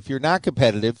competitive, if you're not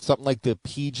competitive, something like the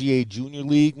PGA Junior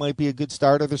League might be a good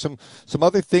start. Are there some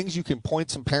other things you can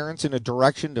point some parents in a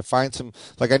direction to find some?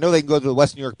 Like I know they can go to the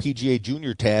West New York PGA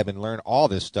Junior tab and learn all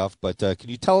this stuff, but can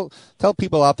you tell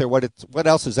people out there what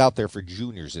else is out there for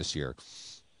juniors this year?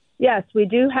 Yes, we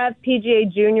do have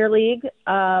PGA Junior League.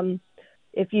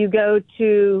 If you go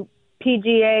to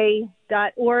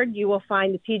pga.org, you will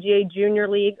find the PGA Junior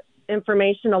League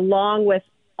information along with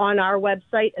on our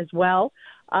website as well.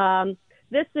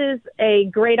 This is a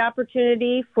great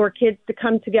opportunity for kids to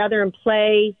come together and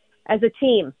play as a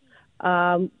team.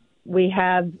 We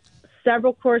have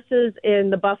several courses in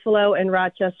the Buffalo and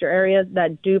Rochester areas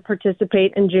that do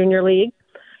participate in Junior League.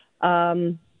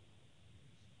 One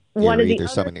Erie, of the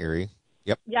there's some in Erie.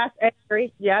 Yep. Yes,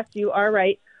 Erie. Yes, you are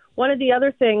right. One of the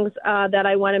other things that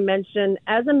I want to mention,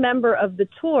 as a member of the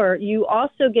tour, you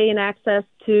also gain access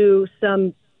to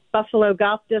some Buffalo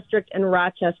Golf District and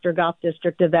Rochester Golf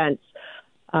District events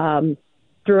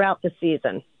throughout the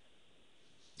season.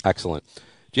 Excellent.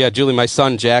 Yeah, Julie, my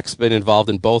son Jack's been involved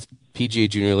in both PGA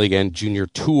Junior League and Junior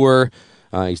Tour.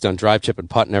 He's done drive, chip, and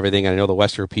putt and everything. I know the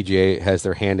Western PGA has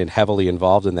their hand in heavily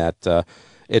involved in that.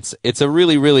 It's a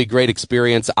really, really great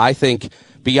experience. I think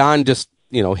beyond just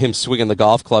him swinging the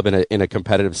golf club in a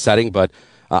competitive setting, but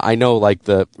I know like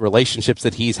the relationships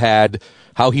that he's had,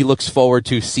 how he looks forward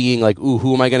to seeing like, ooh,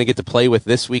 who am I going to get to play with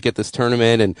this week at this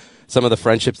tournament, and some of the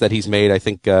friendships that he's made. I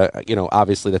think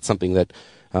obviously that's something that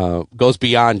goes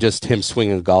beyond just him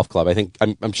swinging a golf club. I think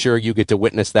I'm sure you get to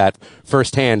witness that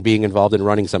firsthand, being involved in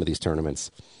running some of these tournaments.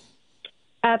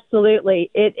 Absolutely.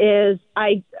 It is.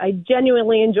 I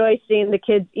genuinely enjoy seeing the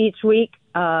kids each week,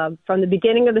 from the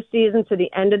beginning of the season to the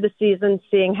end of the season,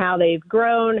 seeing how they've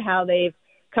grown, how they've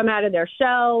come out of their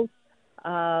shells,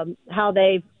 how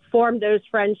they've formed those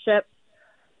friendships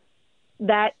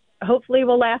that hopefully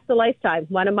will last a lifetime.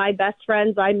 One of my best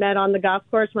friends I met on the golf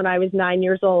course when I was 9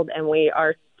 years old, and we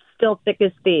are still thick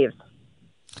as thieves.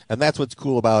 And that's what's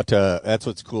cool about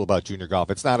junior golf.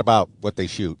 It's not about what they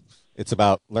shoot. It's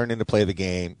about learning to play the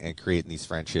game and creating these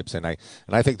friendships. And I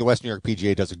think the West New York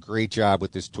PGA does a great job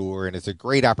with this tour, and it's a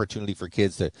great opportunity for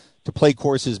kids to play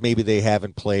courses maybe they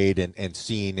haven't played and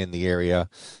seen in the area.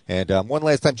 And one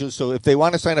last time, Julie, so if they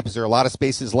want to sign up, is there a lot of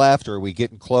spaces left, or are we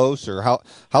getting close, or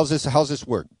how's this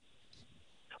work?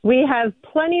 We have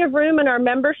plenty of room in our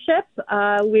membership.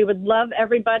 We would love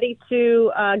everybody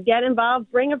to get involved.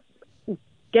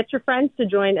 Get your friends to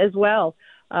join as well.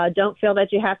 Don't feel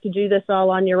that you have to do this all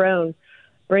on your own.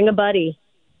 Bring a buddy.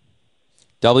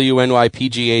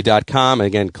 WNYPGA.com.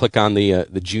 Again, click on the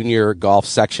junior golf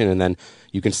section, and then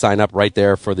you can sign up right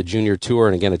there for the junior tour.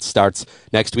 And again, it starts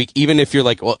next week. Even if you're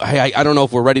like, well, hey, I don't know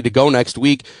if we're ready to go next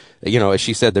week. As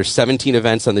she said, there's 17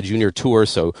 events on the junior tour,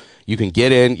 so you can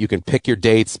get in, you can pick your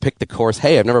dates, pick the course.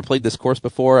 Hey, I've never played this course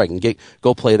before. I can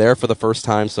go play there for the first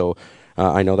time. So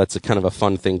I know that's a kind of a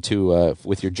fun thing too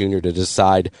with your junior to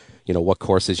decide what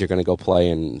courses you're going to go play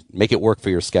and make it work for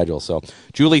your schedule. So,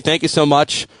 Julie, thank you so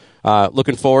much.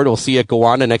 Looking forward. We'll see you at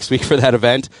Gowanda next week for that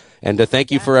event. And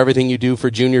thank you for everything you do for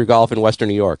junior golf in Western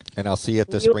New York. And I'll see you at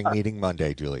the spring meeting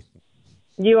Monday, Julie.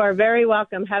 You are very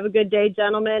welcome. Have a good day,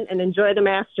 gentlemen, and enjoy the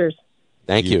Masters.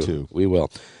 Thank you. Too. We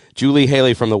will. Julie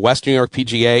Haley from the West New York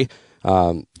PGA.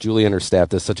 Julie and her staff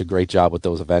does such a great job with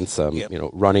those events,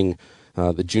 running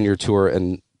the junior tour.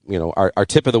 And, our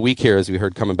tip of the week here, as we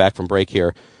heard coming back from break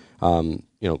here,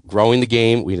 growing the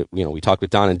game. We talked with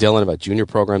Don and Dylan about junior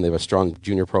program. They have a strong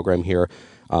junior program here.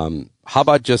 How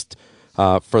about just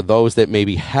for those that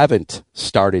maybe haven't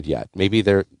started yet? Maybe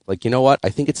they're like, you know what? I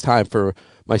think it's time for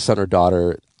my son or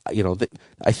daughter.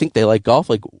 I think they like golf.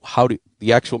 Like, how do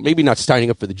the actual, maybe not signing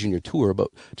up for the junior tour, but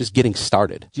just getting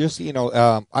started.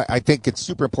 I think it's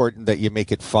super important that you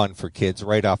make it fun for kids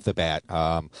right off the bat.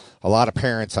 A lot of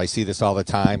parents, I see this all the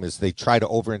time, is they try to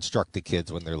over-instruct the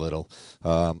kids when they're little.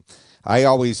 I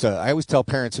always tell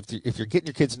parents, if you're getting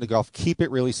your kids into golf, keep it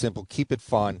really simple, keep it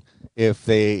fun. If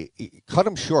they cut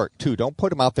them short too, don't put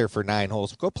them out there for 9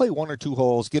 holes. Go play 1 or 2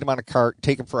 holes, get them on a cart,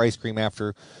 take them for ice cream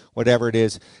after, whatever it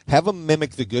is. Have them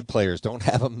mimic the good players. Don't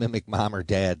have them mimic mom or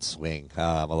dad's swing.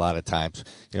 A lot of times,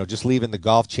 just leaving the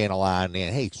Golf Channel on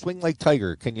and, hey, swing like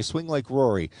Tiger. Can you swing like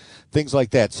Rory? Things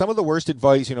like that. Some of the worst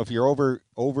advice, if you're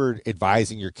over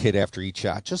advising your kid after each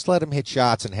shot, just let them hit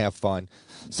shots and have fun.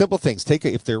 Simple things.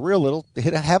 If they're real little,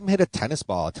 have them hit a tennis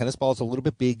ball. A tennis ball is a little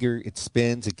bit bigger. It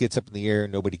spins. It gets up in the air.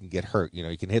 Nobody can get hurt.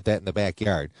 You can hit that in the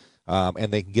backyard,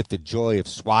 and they can get the joy of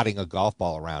swatting a golf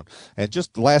ball around. And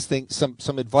just the last thing,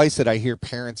 some advice that I hear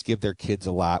parents give their kids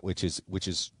a lot, which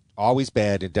is always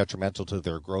bad and detrimental to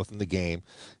their growth in the game.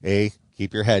 A,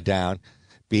 keep your head down.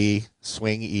 B,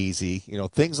 swing easy.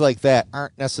 Things like that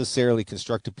aren't necessarily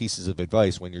constructive pieces of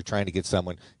advice when you're trying to get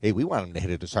someone, hey, we want them to hit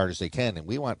it as hard as they can, and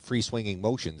we want free swinging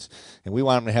motions, and we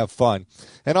want them to have fun.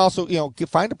 And also,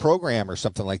 find a program or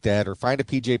something like that, or find a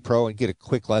PJ Pro and get a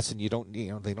quick lesson. They don't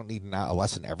need a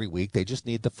lesson every week. They just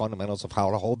need the fundamentals of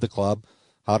how to hold the club,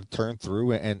 how to turn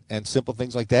through, and simple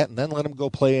things like that, and then let them go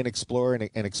play and explore and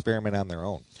experiment on their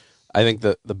own. I think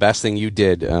the best thing you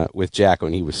did with Jack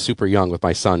when he was super young with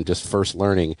my son, just first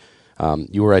learning,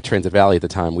 you were at Transit Valley at the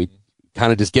time. We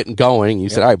kind of just getting going. You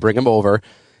said, all right, bring him over.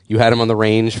 You had him on the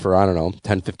range for,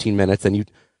 10, 15 minutes. Then you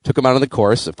took him out on the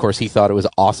course. Of course, he thought it was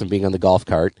awesome being on the golf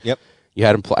cart. Yep. You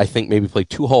had him, maybe play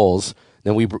 2 holes.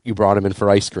 Then you brought him in for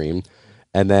ice cream.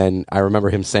 And then I remember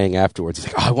him saying afterwards,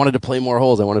 he's like, "Oh, I wanted to play more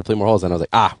holes. And I was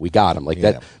like, we got him." Like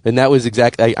that. And that was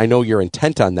exactly, I know your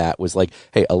intent on that was like,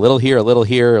 hey, a little here, a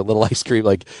little ice cream.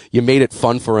 Like you made it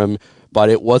fun for him, but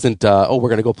it wasn't, we're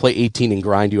going to go play 18 and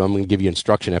grind you. I'm going to give you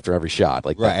instruction after every shot.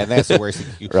 Like right. And that's the worst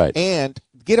thing. Right. And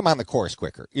get him on the course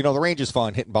quicker. The range is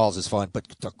fun, hitting balls is fun, but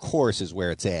the course is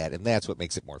where it's at, and that's what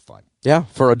makes it more fun. Yeah,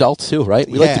 for adults too, right?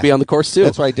 We like to be on the course too.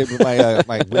 That's what I did with my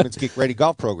my women's Geek Ready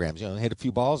golf programs. Hit a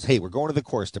few balls. Hey, we're going to the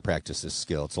course to practice this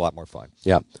skill. It's a lot more fun.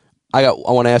 Yeah. I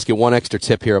want to ask you one extra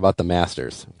tip here about the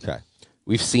Masters. Okay.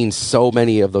 We've seen so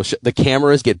many of those. The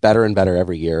cameras get better and better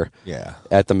every year. Yeah.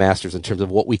 At the Masters in terms of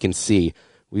what we can see.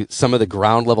 Some of the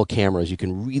ground level cameras, you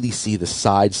can really see the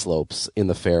side slopes in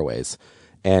the fairways.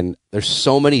 And there's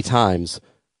so many times,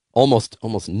 almost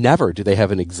never do they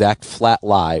have an exact flat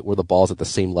lie where the ball's at the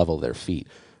same level of their feet.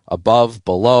 Above,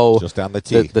 below. Just on the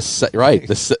tee. Right.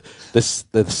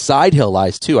 The side hill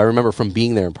lies, too. I remember from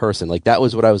being there in person. Like, that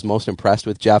was what I was most impressed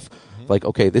with, Jeff. Mm-hmm. Like,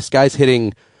 okay, this guy's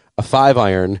hitting a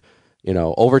 5-iron,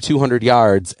 over 200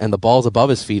 yards, and the ball's above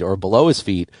his feet or below his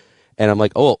feet. And I'm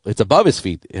like, oh, it's above his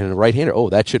feet. And a right-hander, oh,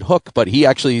 that should hook. But he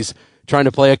actually is trying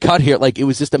to play a cut here. Like, it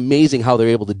was just amazing how they're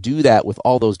able to do that with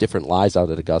all those different lies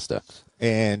out at Augusta.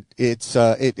 And it's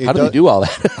how do they do all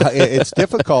that? It's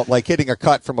difficult, like hitting a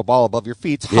cut from a ball above your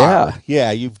feet's hard. Yeah,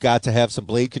 you've got to have some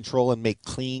blade control and make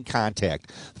clean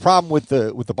contact. The problem with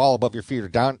the ball above your feet or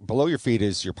down below your feet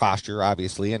is your posture,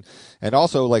 obviously, and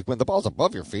also like when the ball's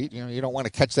above your feet, you don't want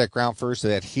to catch that ground first, so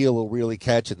that heel will really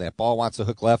catch, and that ball wants to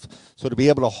hook left. So to be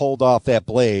able to hold off that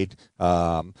blade.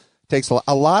 Takes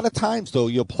a lot of times, though,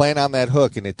 you'll plan on that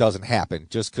hook and it doesn't happen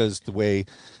just because the way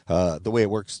it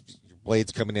works, your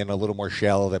blade's coming in a little more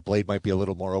shallow. That blade might be a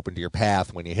little more open to your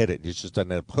path when you hit it. It just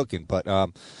doesn't end up hooking. But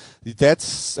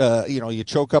that's, you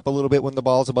choke up a little bit when the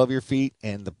ball's above your feet.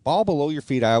 And the ball below your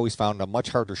feet, I always found a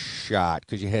much harder shot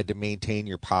because you had to maintain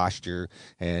your posture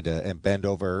and bend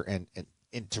over and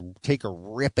to take a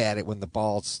rip at it when the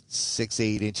ball's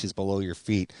 6-8 inches below your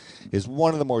feet is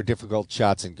one of the more difficult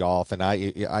shots in golf. And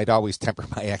I'd always temper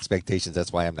my expectations.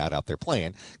 That's why I'm not out there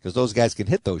playing, because those guys can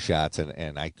hit those shots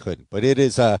and I couldn't. But it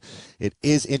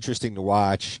is interesting to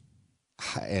watch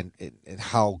and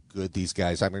how good these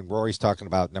guys. I mean, Rory's talking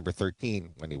about number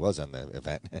 13 when he was on the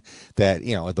event, that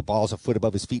the ball's a foot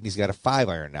above his feet and he's got a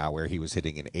 5-iron now where he was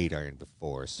hitting an 8-iron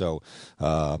before. So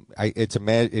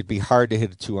it'd be hard to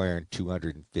hit a 2-iron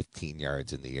 215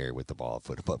 yards in the air with the ball a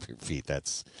foot above your feet.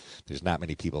 There's not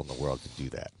many people in the world can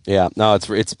do that. Yeah, no,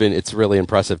 it's really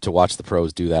impressive to watch the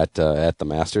pros do that at the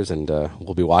Masters, and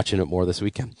we'll be watching it more this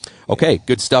weekend. Okay,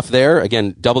 good stuff there.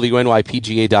 Again,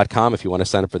 WNYPGA.com if you want to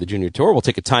sign up for the Junior Tour. We'll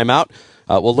take a timeout.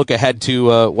 We'll look ahead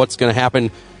to what's going to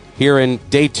happen here in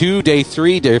day 2, day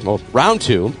 3, round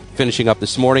 2, finishing up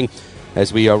this morning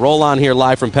as we roll on here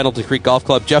live from Pendleton Creek Golf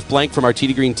Club. Jeff Blank from our Tee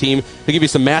to Green team will give you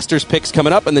some Masters picks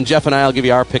coming up, and then Jeff and I will give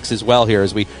you our picks as well here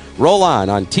as we roll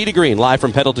on Tee to Green live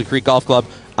from Pendleton Creek Golf Club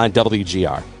on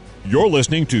WGR. You're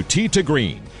listening to Tee to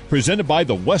Green, presented by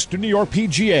the Western New York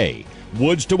PGA.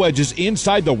 Woods to wedges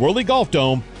inside the Whirly Golf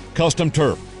Dome, custom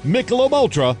turf, Michelob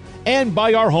Ultra, and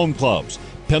by our home clubs,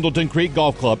 Pendleton Creek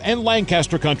Golf Club and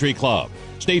Lancaster Country Club.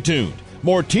 Stay tuned.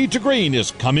 More Tee to Green is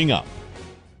coming up.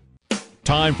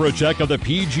 Time for a check of the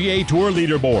PGA Tour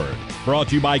leaderboard. Brought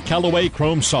to you by Callaway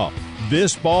Chrome Soft.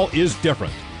 This ball is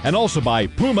different. And also by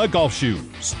Puma Golf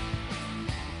Shoes.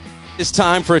 It's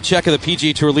time for a check of the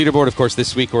PGA Tour leaderboard. Of course,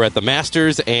 this week we're at the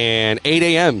Masters, and 8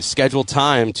 a.m. scheduled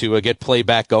time to get play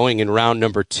back going in round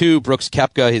number 2. Brooks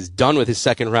Koepka is done with his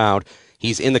second round.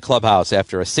 He's in the clubhouse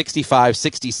after a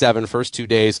 65-67 first 2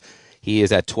 days. He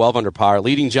is at 12 under par,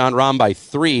 leading Jon Rahm by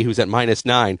 3, who's at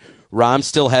 -9. Rahm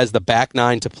still has the back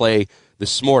 9 to play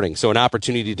this morning, so an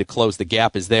opportunity to close the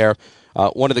gap is there.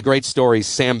 One of the great stories,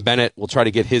 Sam Bennett, we'll try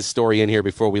to get his story in here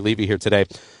before we leave you here today.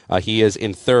 He is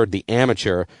in third, the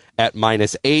amateur, at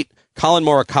 -8. Colin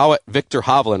Morikawa, Victor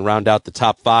Hovland round out the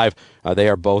top 5. They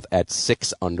are both at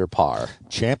 6 under par.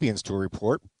 Champions Tour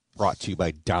report brought to you by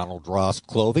Donald Ross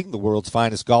Clothing, the world's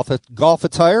finest golf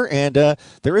attire. And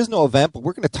there is no event, but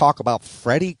we're going to talk about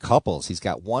Freddie Couples. He's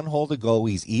got 1 hole to go.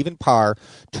 He's even par,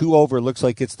 2 over. Looks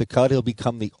like it's the cut. He'll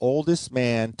become the oldest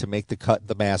man to make the cut in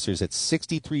the Masters at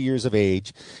 63 years of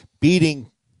age, beating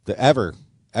the ever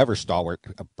stalwart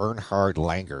Bernhard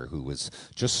Langer, who was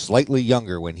just slightly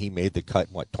younger when he made the cut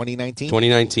in, 2019?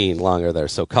 2019, longer there.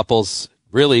 So Couples,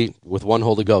 really, with 1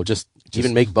 hole to go, just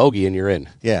even make bogey and you're in.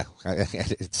 Yeah.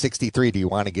 At 63, do you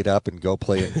want to get up and go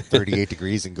play at 38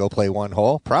 degrees and go play 1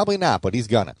 hole? Probably not, but he's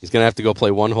going to. He's going to have to go play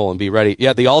 1 hole and be ready.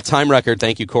 Yeah, the all-time record,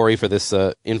 thank you, Corey, for this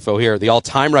info here. The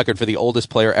all-time record for the oldest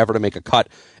player ever to make a cut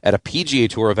at a PGA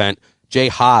Tour event, Jay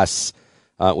Haas,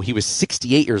 He was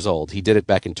 68 years old. He did it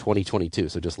back in 2022,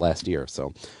 so just last year.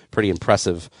 So pretty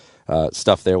impressive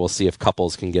stuff there. We'll see if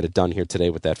couples can get it done here today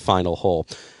with that final hole.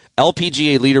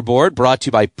 LPGA leaderboard brought to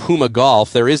you by Puma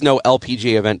Golf. There is no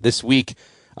LPGA event this week,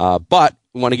 but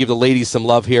we want to give the ladies some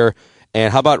love here.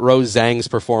 And how about Rose Zhang's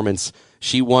performance?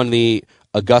 She won the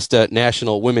Augusta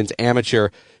National Women's Amateur.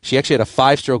 She actually had a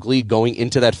 5-stroke lead going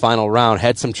into that final round,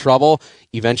 had some trouble,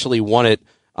 eventually won it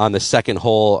on the second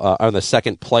hole, on the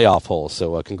second playoff hole.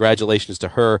 So congratulations to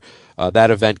her.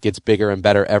 That event gets bigger and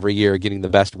better every year, getting the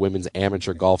best women's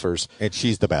amateur golfers. And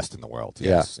she's the best in the world.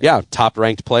 Yes. Yeah,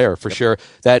 top-ranked player for sure.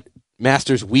 That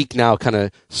Masters week now kind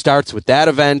of starts with that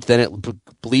event, then it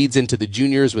bleeds into the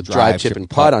juniors with drive, chip, and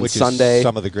putt on which Sunday. Is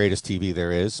some of the greatest TV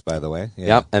there is, by the way. Yeah.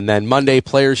 Yep. And then Monday,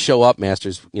 players show up.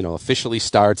 Masters, officially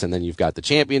starts, and then you've got the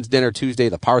Champions Dinner Tuesday,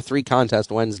 the Par 3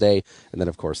 contest Wednesday, and then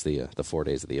of course the 4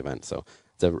 days of the event. So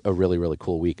it's a really, really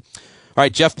cool week. All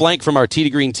right, Jeff Blank from our Tee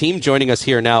to Green team joining us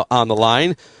here now on the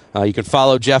line. You can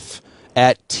follow Jeff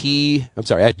at Jeff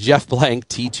Blank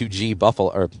T2G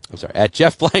Buffalo, at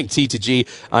Jeff Blank T2G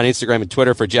on Instagram and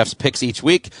Twitter for Jeff's picks each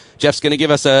week. Jeff's going to give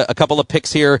us a couple of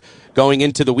picks here going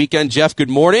into the weekend. Jeff, good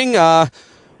morning.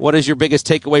 What is your biggest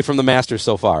takeaway from the Masters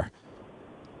so far?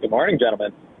 Good morning,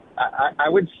 gentlemen. I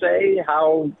would say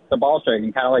how the ball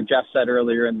striking, kind of like Jeff said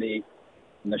earlier in the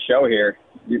show here,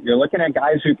 you're looking at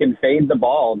guys who can fade the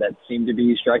ball that seem to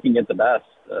be striking it the best.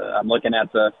 I'm looking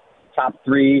at the top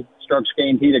 3 strokes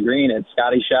gained tee to green. It's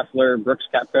Scotty Scheffler, Brooks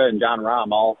Koepka, and Jon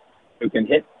Rahm, all who can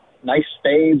hit nice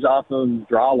fades off of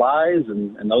draw lies,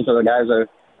 and those are the guys that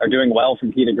are doing well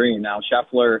from tee to green. Now,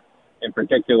 Scheffler in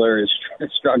particular is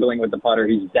struggling with the putter.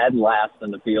 He's dead last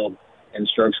in the field in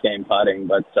strokes gained putting,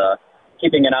 but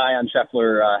keeping an eye on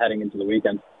Scheffler heading into the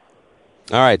weekend.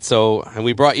 All right, so and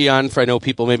we brought you on for, I know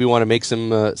people maybe want to make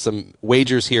some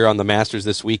wagers here on the Masters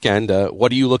this weekend.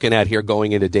 What are you looking at here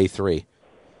going into day 3?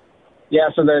 Yeah,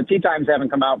 so the tee times haven't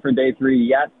come out for day 3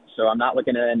 yet, so I'm not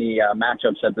looking at any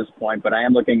matchups at this point, but I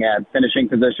am looking at finishing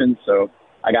positions. So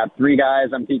I got 3 guys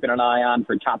I'm keeping an eye on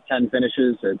for top 10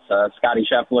 finishes. It's Scotty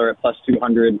Scheffler at plus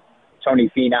 200,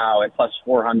 Tony Finau at plus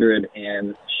 400,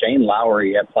 and Shane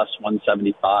Lowry at plus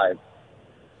 175.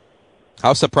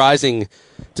 How surprising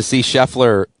to see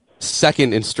Scheffler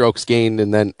second in strokes gained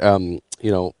and then,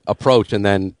 approach, and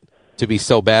then to be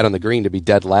so bad on the green, to be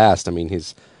dead last. I mean,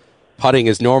 his putting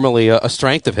is normally a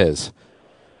strength of his.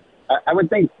 I would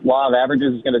think law of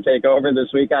averages is going to take over this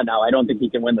weekend. Now, I don't think he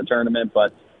can win the tournament,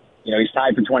 but, he's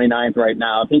tied for 29th right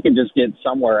now. If he can just get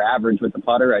somewhere average with the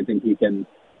putter, I think he can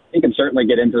certainly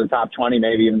get into the top 20,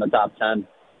 maybe even the top 10.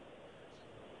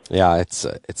 Yeah,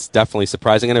 it's definitely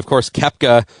surprising. And, of course,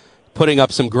 Koepka putting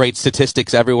up some great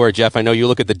statistics everywhere, Jeff. I know you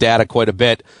look at the data quite a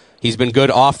bit. He's been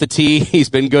good off the tee. He's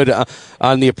been good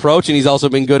on the approach, and he's also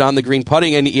been good on the green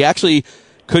putting. And he actually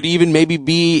could even maybe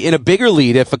be in a bigger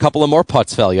lead if a couple of more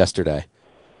putts fell yesterday.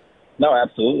 No,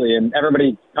 absolutely. And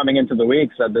everybody coming into the week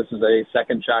said this is a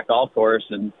second shot golf course,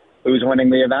 and who's winning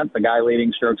the event? The guy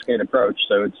leading strokes gained approach.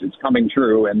 So it's coming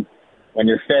true. And when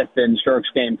you're 5th in strokes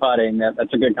gained putting,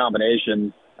 that's a good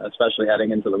combination, especially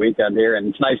heading into the weekend here. And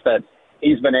it's nice that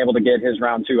he's been able to get his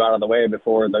round 2 out of the way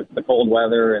before the cold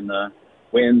weather and the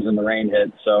winds and the rain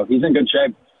hit. So he's in good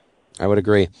shape. I would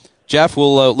agree. Jeff,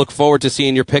 we'll look forward to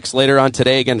seeing your picks later on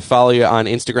today. Again, follow you on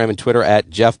Instagram and Twitter at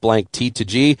Jeff Blank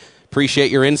T2G.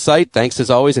 Appreciate your insight. Thanks as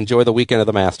always. Enjoy the weekend of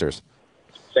the Masters.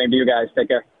 Same to you guys. Take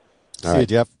care. See you,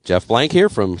 Jeff. Jeff Blank here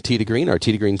from Tee to Green, our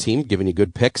Tee to Green team, giving you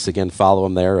good picks. Again, follow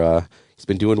him there. He's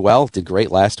been doing well. Did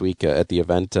great last week at the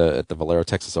event at the Valero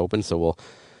Texas Open. So we'll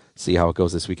see how it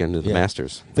goes this weekend at the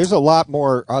Masters. There's a lot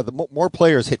more. More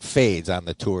players hit fades on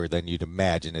the tour than you'd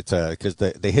imagine. It's because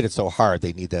they hit it so hard,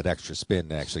 they need that extra spin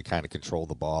to actually kind of control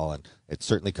the ball, and it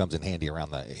certainly comes in handy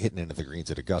around hitting into the greens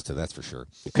at Augusta. That's for sure.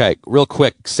 Okay, real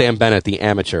quick, Sam Bennett, the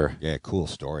amateur. Yeah, cool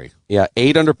story. Yeah,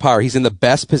 8 under par. He's in the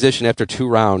best position after 2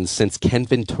 rounds since Ken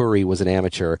Venturi was an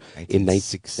amateur in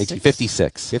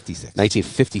 1956.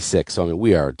 1956. So I mean,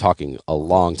 we are talking a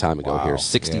long time ago here,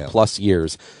 60 plus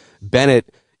years.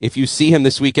 Bennett. If you see him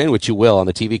this weekend, which you will on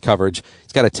the TV coverage,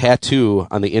 he's got a tattoo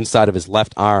on the inside of his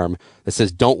left arm that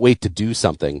says, "Don't wait to do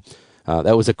something."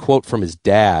 That was a quote from his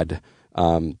dad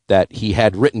that he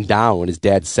had written down when his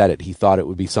dad said it. He thought it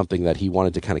would be something that he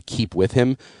wanted to kind of keep with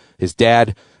him. His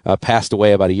dad passed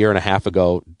away about a year and a half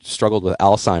ago, struggled with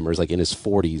Alzheimer's like in his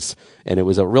 40s, and it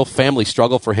was a real family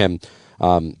struggle for him.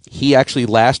 He actually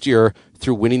last year,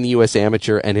 through winning the U.S.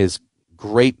 Amateur and his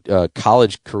great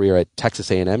college career at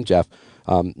Texas A&M, Jeff,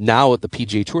 now at the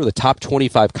PGA Tour, the top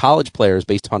 25 college players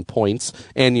based on points,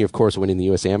 and of course winning the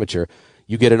U.S. Amateur,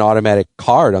 you get an automatic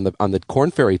card on the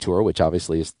Korn Ferry Tour, which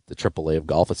obviously is the AAA of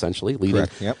golf, essentially,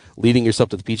 leading yourself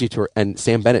to the PGA Tour. And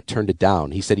Sam Bennett turned it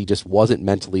down. He said he just wasn't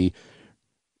mentally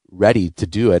ready to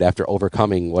do it after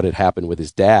overcoming what had happened with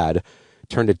his dad.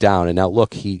 Turned it down, and now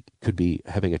look, he could be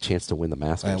having a chance to win the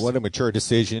Masters. What a mature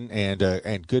decision,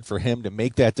 and good for him to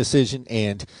make that decision.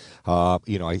 And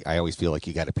I always feel like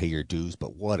you got to pay your dues,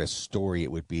 but what a story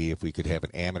it would be if we could have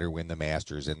an amateur win the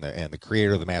Masters, and the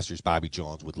creator of the Masters, Bobby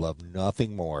Jones, would love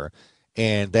nothing more.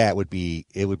 And it would be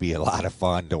a lot of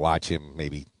fun to watch him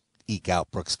maybe eke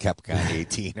out Brooks Koepka on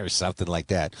 18 or something like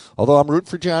that. Although I'm rooting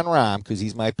for Jon Rahm because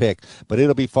he's my pick, but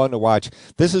it'll be fun to watch.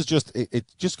 This is it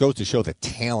just goes to show the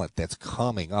talent that's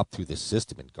coming up through the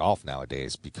system in golf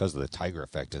nowadays because of the Tiger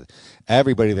effect.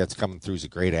 Everybody that's coming through is a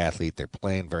great athlete. They're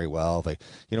playing very well.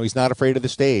 He's not afraid of the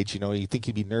stage. You think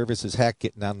he'd be nervous as heck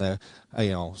getting on the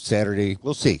Saturday.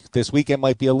 We'll see. This weekend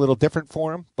might be a little different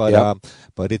for him, but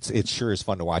it sure is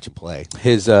fun to watch him play.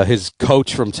 His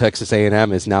coach from Texas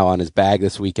A&M is now on his bag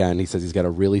this weekend. He says he's got a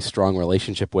really strong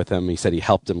relationship with him. He said he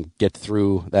helped him get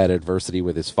through that adversity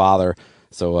with his father.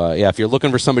 So, if you're looking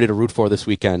for somebody to root for this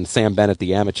weekend, Sam Bennett,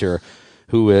 the amateur,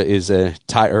 who is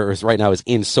right now is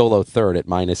in solo third at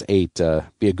 -8,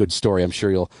 be a good story. I'm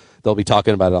sure they'll be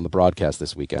talking about it on the broadcast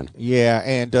this weekend. Yeah,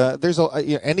 and there's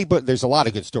a lot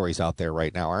of good stories out there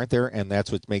right now, aren't there? And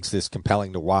that's what makes this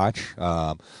compelling to watch.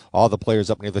 All the players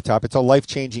up near the top. It's a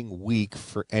life-changing week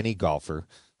for any golfer.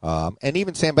 And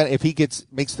even Sam Bennett, if he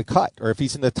makes the cut, or if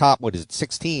he's in the top,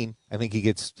 16, I think he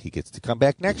gets to come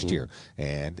back next year,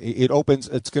 and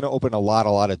it's going to open a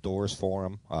lot of doors for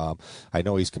him. I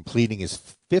know he's completing his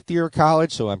 5th year of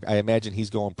college, so I imagine he's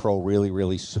going pro really,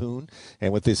 really soon.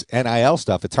 And with this NIL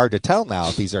stuff, it's hard to tell now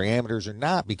if these are amateurs or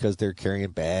not because they're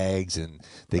carrying bags and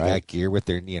they got gear with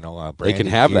their they can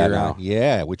have that now.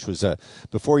 Yeah, which was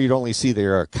before you'd only see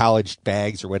their college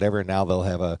bags or whatever. Now they'll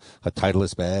have a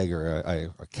Titleist bag or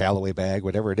a Callaway bag,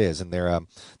 whatever it is, and they're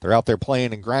out there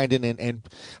playing and grinding. And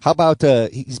how about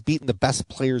he's beating the best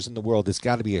players in the world? It's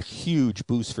got to be a huge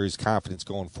boost for his confidence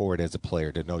going forward as a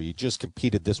player to know you just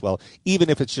competed this well, even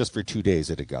if it's just for 2 days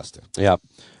at Augusta. Yeah.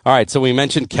 All right, so we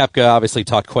mentioned Koepka, obviously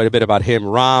talked quite a bit about him.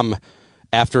 Rahm,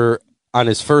 on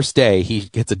his first day, he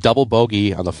gets a double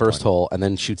bogey on the first hole and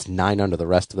then shoots 9 under the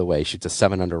rest of the way, shoots a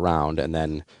 7 under round, and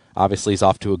then obviously he's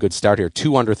off to a good start here.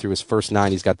 2 under through his first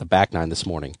 9. He's got the back 9 this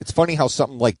morning. It's funny how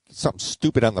something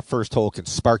stupid on the first hole can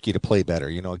spark you to play better.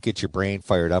 Get your brain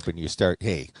fired up and you start,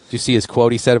 hey. Did you see his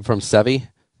quote he said from Seve?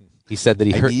 He said that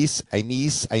he heard. I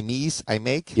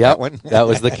make. Yep, that one. that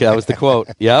was the quote.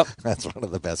 Yep, that's one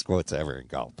of the best quotes ever in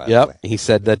golf. By yep, the way. He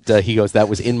said that that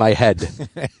was in my head.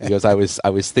 He goes, I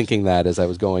was thinking that as I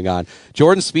was going on.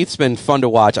 Jordan Spieth's been fun to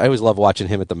watch. I always love watching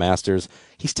him at the Masters.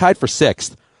 He's tied for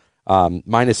 6th,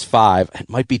 -5. It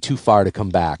might be too far to come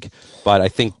back, but I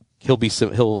think he'll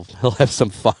have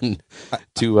some fun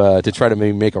to try to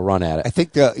maybe make a run at it. I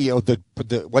think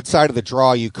what side of the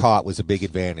draw you caught was a big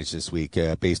advantage this week,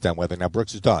 based on whether now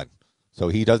Brooks is done, so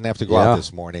he doesn't have to go out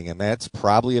this morning, and that's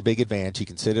probably a big advantage. He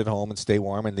can sit at home and stay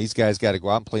warm, and these guys got to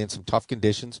go out and play in some tough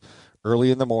conditions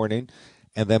early in the morning,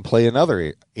 and then play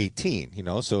another 18.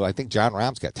 So I think Jon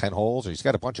Rahm's got 10 holes, or he's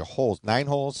got a bunch of holes, 9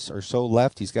 holes or so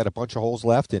left. He's got a bunch of holes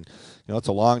left, and it's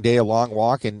a long day, a long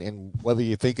walk, and whether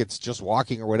you think it's just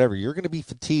walking or whatever, you're going to be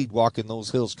fatigued walking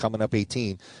those hills coming up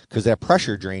 18 because that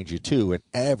pressure drains you too, and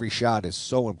every shot is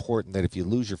so important that if you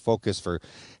lose your focus for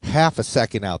half a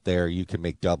second out there, you can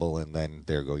make double, and then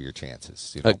there go your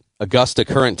chances. Augusta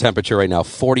current temperature right now,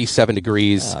 47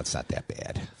 degrees. Oh, it's not that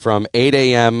bad. From 8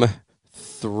 a.m.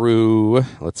 through,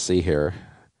 let's see here,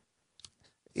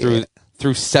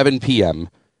 through 7 p.m.,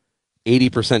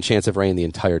 80% chance of rain the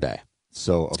entire day.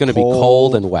 So it's going to be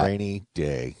cold and wet. Rainy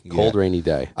day. Cold, rainy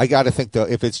day. I got to think, though,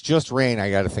 if it's just rain,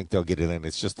 I got to think they'll get it in.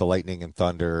 It's just the lightning and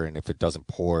thunder, and if it doesn't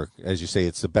pour, as you say,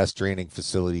 it's the best draining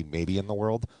facility maybe in the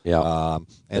world. Yeah.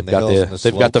 And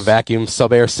they've got the vacuum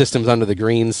sub-air systems under the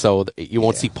greens, so you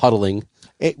won't see puddling.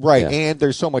 And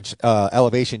there's so much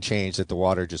elevation change that the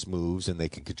water just moves, and they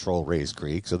can control Rays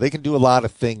Creek. So they can do a lot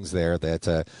of things there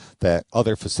that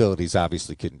other facilities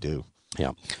obviously couldn't do.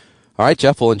 Yeah. All right,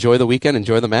 Jeff, we'll enjoy the weekend,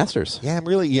 enjoy the Masters. Yeah, I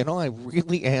really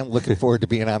am looking forward to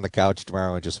being on the couch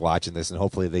tomorrow and just watching this, and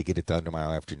hopefully they get it done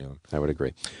tomorrow afternoon. I would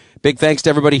agree. Big thanks to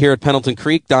everybody here at Pendleton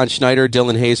Creek, Don Schneider,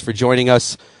 Dylan Hayes for joining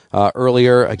us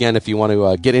earlier. Again, if you want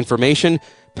to get information,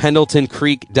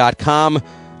 pendletoncreek.com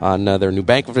on their new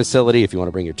banquet facility. If you want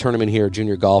to bring your tournament here,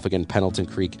 junior golf, again,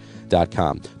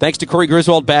 pendletoncreek.com. Thanks to Corey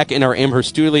Griswold back in our Amherst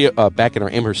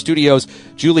studios.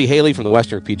 Julie Haley from the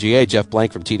Western PGA, Jeff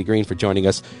Blank from Tee to Green for joining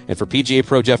us, and for PGA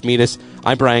Pro Jeff Meadis,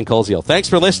 I'm Brian Colziel. Thanks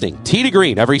for listening. Tee to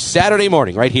Green every Saturday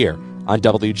morning right here on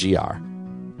WGR.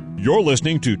 You're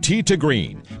listening to Tee to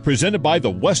Green, presented by the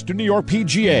Western New York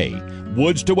PGA,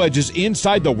 Woods to Wedges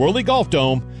inside the Whirly Golf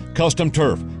Dome, Custom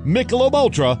Turf, Michelob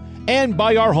Ultra, and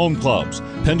by our home clubs,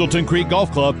 Pendleton Creek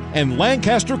Golf Club and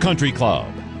Lancaster Country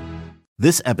Club.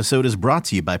 This episode is brought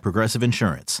to you by Progressive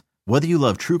Insurance. Whether you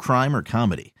love true crime or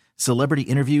comedy, celebrity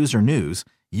interviews or news,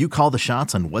 you call the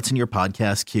shots on what's in your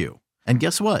podcast queue. And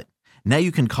guess what? Now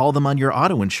you can call them on your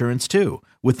auto insurance too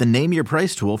with the Name Your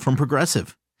Price tool from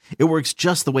Progressive. It works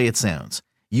just the way it sounds.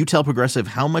 You tell Progressive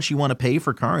how much you want to pay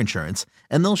for car insurance,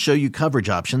 and they'll show you coverage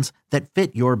options that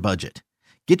fit your budget.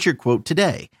 Get your quote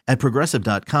today at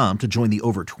Progressive.com to join the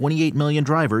over 28 million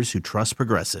drivers who trust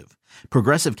Progressive.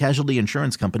 Progressive Casualty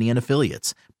Insurance Company and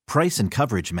Affiliates. Price and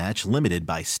coverage match limited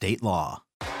by state law.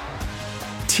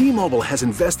 T-Mobile has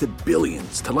invested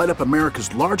billions to light up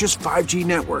America's largest 5G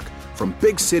network, from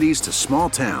big cities to small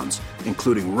towns,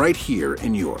 including right here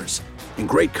in yours. And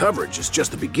great coverage is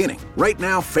just the beginning. Right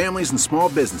now, families and small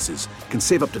businesses can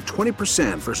save up to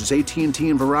 20% versus AT&T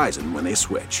and Verizon when they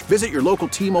switch. Visit your local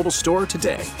T-Mobile store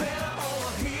today.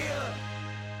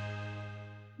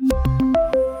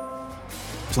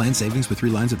 Plan savings with 3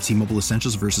 lines of T-Mobile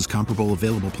Essentials versus comparable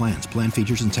available plans. Plan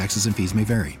features and taxes and fees may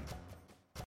vary.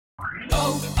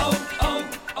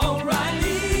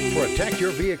 Protect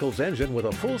your vehicle's engine with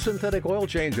a full synthetic oil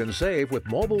change and save with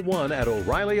Mobil 1 at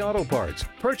O'Reilly Auto Parts.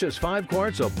 Purchase 5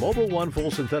 quarts of Mobil 1 full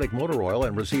synthetic motor oil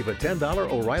and receive a $10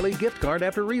 O'Reilly gift card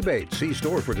after rebate. See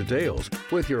store for details.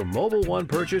 With your Mobil 1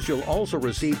 purchase, you'll also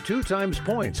receive 2 times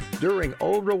points during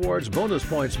O Rewards Bonus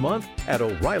Points Month at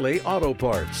O'Reilly Auto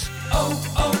Parts.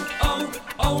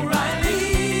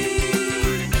 O'Reilly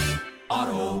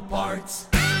Auto Parts.